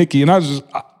seen Nikki, and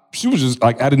she was just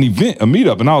like at an event, a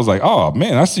meetup, and I was like, oh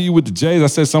man, I see you with the J's. I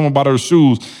said something about her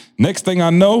shoes. Next thing I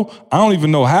know, I don't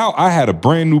even know how, I had a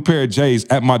brand new pair of J's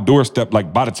at my doorstep,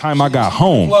 like by the time I got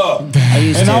home. And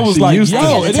I was like, yo,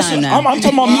 At the this time is, now. I'm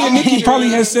talking about me and Nikki probably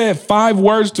had said 5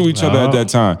 words to each other at that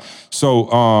time.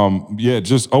 So, yeah,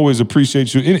 just always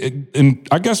appreciate you. And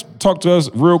I guess talk to us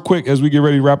real quick as we get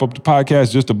ready to wrap up the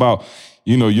podcast, just about,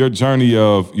 your journey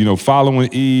of, following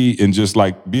E and just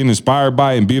like being inspired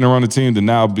by it and being around the team to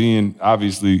now being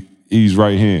obviously E's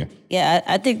right hand. Yeah,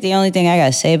 I think the only thing I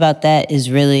gotta say about that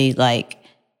is really like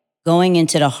going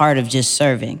into the heart of just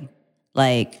serving.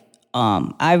 Like,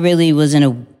 I really was in a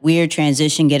weird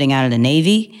transition getting out of the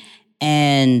Navy.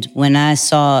 And when I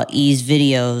saw E's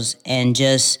videos and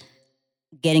just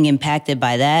getting impacted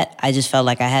by that, I just felt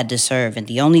like I had to serve. And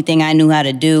the only thing I knew how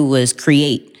to do was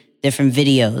create different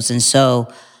videos. And so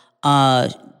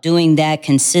doing that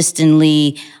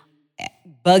consistently,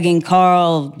 bugging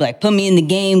Carl, like, put me in the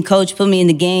game, coach, put me in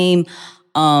the game,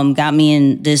 got me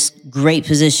in this great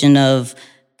position of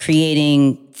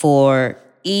creating for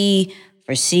E,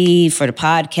 for C, for the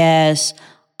podcast.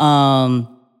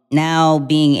 Now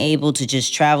being able to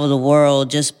just travel the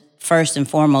world, just first and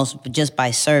foremost, just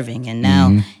by serving. And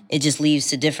now it just leads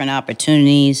to different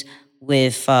opportunities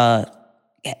with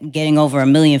getting over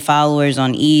 1 million followers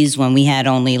on Ease when we had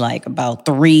only like about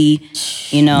 3,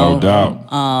 No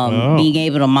doubt. being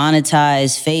able to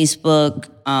monetize Facebook,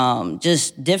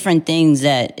 just different things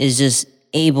that is just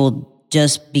able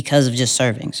just because of just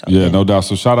serving. So Yeah, no doubt.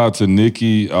 So shout out to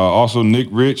Nikki, also Nick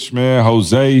Rich, man,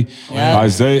 Jose,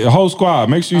 Isaiah, whole squad.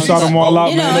 Make sure you shout them all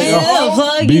out, man.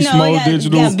 Plug, Beast we Mode got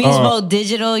Digital. Beast Mode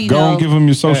Digital, Go and give them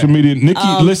your social media. Nikki,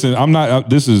 listen, I'm not,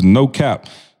 this is no cap.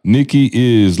 Nikki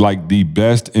is like the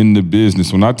best in the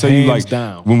business. When I tell you, Hands like,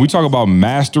 down. when we talk about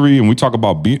mastery and we talk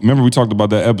about, remember we talked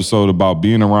about that episode about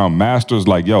being around masters,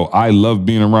 like, yo, I love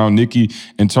being around Nikki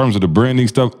in terms of the branding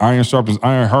stuff. Iron sharpens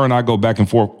iron. Her and I go back and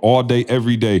forth all day,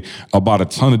 every day about a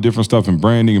ton of different stuff in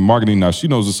branding and marketing. Now, she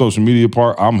knows the social media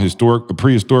part. I'm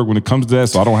prehistoric when it comes to that,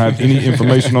 so I don't have any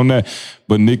information on that.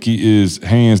 But Nikki is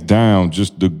hands down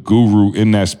just the guru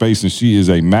in that space, and she is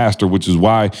a master, which is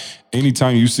why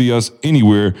anytime you see us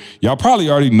anywhere, y'all probably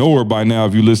already know her by now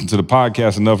if you listen to the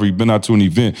podcast enough or you've been out to an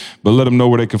event, but let them know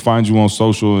where they can find you on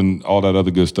social and all that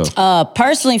other good stuff.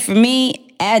 Personally, for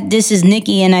me, This is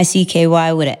Nikki,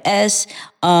 NICKY with an S.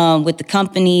 With the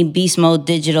company Beast Mode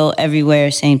Digital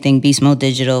everywhere. Same thing, Beast Mode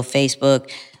Digital,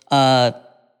 Facebook,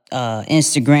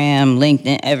 Instagram,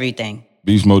 LinkedIn, everything.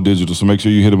 Beast Mode Digital. So make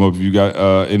sure you hit them up if you got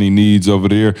any needs over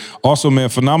there. Also, man,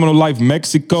 Phenomenal Life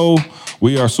Mexico.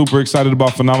 We are super excited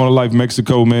about Phenomenal Life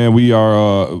Mexico, man. We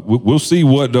are. We'll see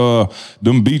what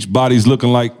them beach bodies looking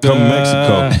like come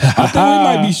Mexico. I think we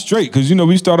might be straight because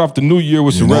we start off the new year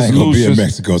with some resolutions. I ain't gonna be in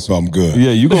Mexico, so I'm good. Yeah,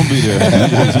 you gonna be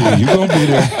there. You gonna be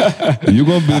there. You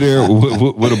gonna be there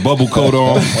with a bubble coat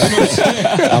on.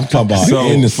 I'm talking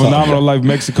about in the Phenomenal Life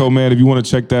Mexico, man. If you want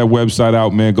to check that website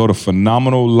out, man, go to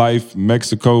Phenomenal Life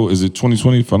Mexico. Is it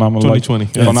 2020? Phenomenal 2020.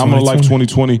 Life? Yeah, Phenomenal Life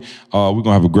 2020. We're going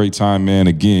to have a great time, man.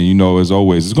 Again, as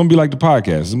always, it's going to be like the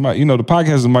podcast. The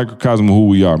podcast is a microcosm of who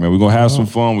we are, man. We're going to have some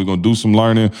fun. We're going to do some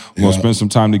learning. We're going to spend some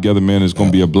time together, man. It's going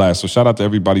to be a blast. So shout out to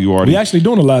everybody who already... We actually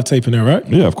doing a live taping there, right?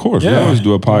 Yeah, of course. Yeah. We always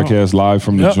do a podcast live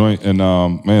from the joint. And,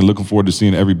 man, looking forward to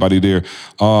seeing everybody there.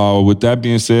 With that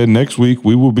being said, next week,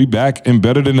 we will be back and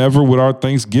better than ever with our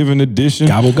Thanksgiving edition.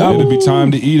 Gobble, gobble. It'll be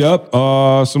time to eat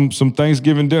up some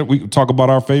Thanksgiving dinner. We can talk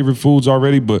about our favorite foods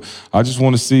already, but I just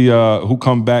want to see who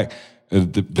come back.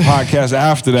 The podcast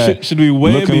after that. Should we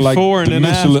weigh before and then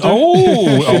after?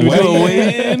 Should we do a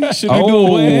weigh-in? Should we do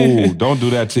a weigh-in? Don't do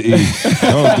that to E.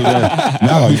 Don't do that.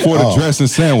 Not before the dressing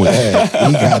sandwich.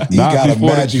 He got a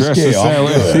magic scale.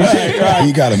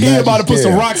 He got a magic scale. He about to put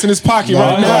some rocks in his pocket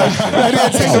right now. And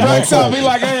then take the rocks out. Be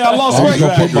like, hey, I lost weight. I'm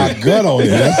going to put my gut on it.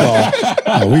 That's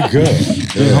all. We good.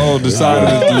 Just hold the side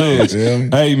of his legs.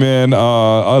 Hey, man,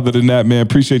 other than that, man,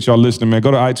 appreciate y'all listening, man.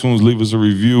 Go to iTunes, leave us a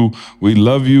review. We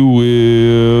love you.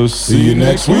 We'll see you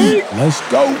next week. Let's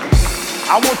go.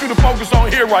 I want you to focus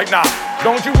on here right now.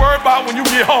 Don't you worry about when you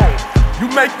get home. You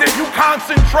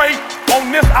concentrate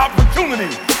on this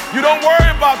opportunity. You don't worry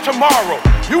about tomorrow.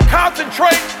 You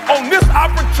concentrate on this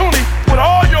opportunity with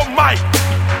all your might,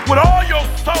 with all your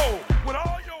soul.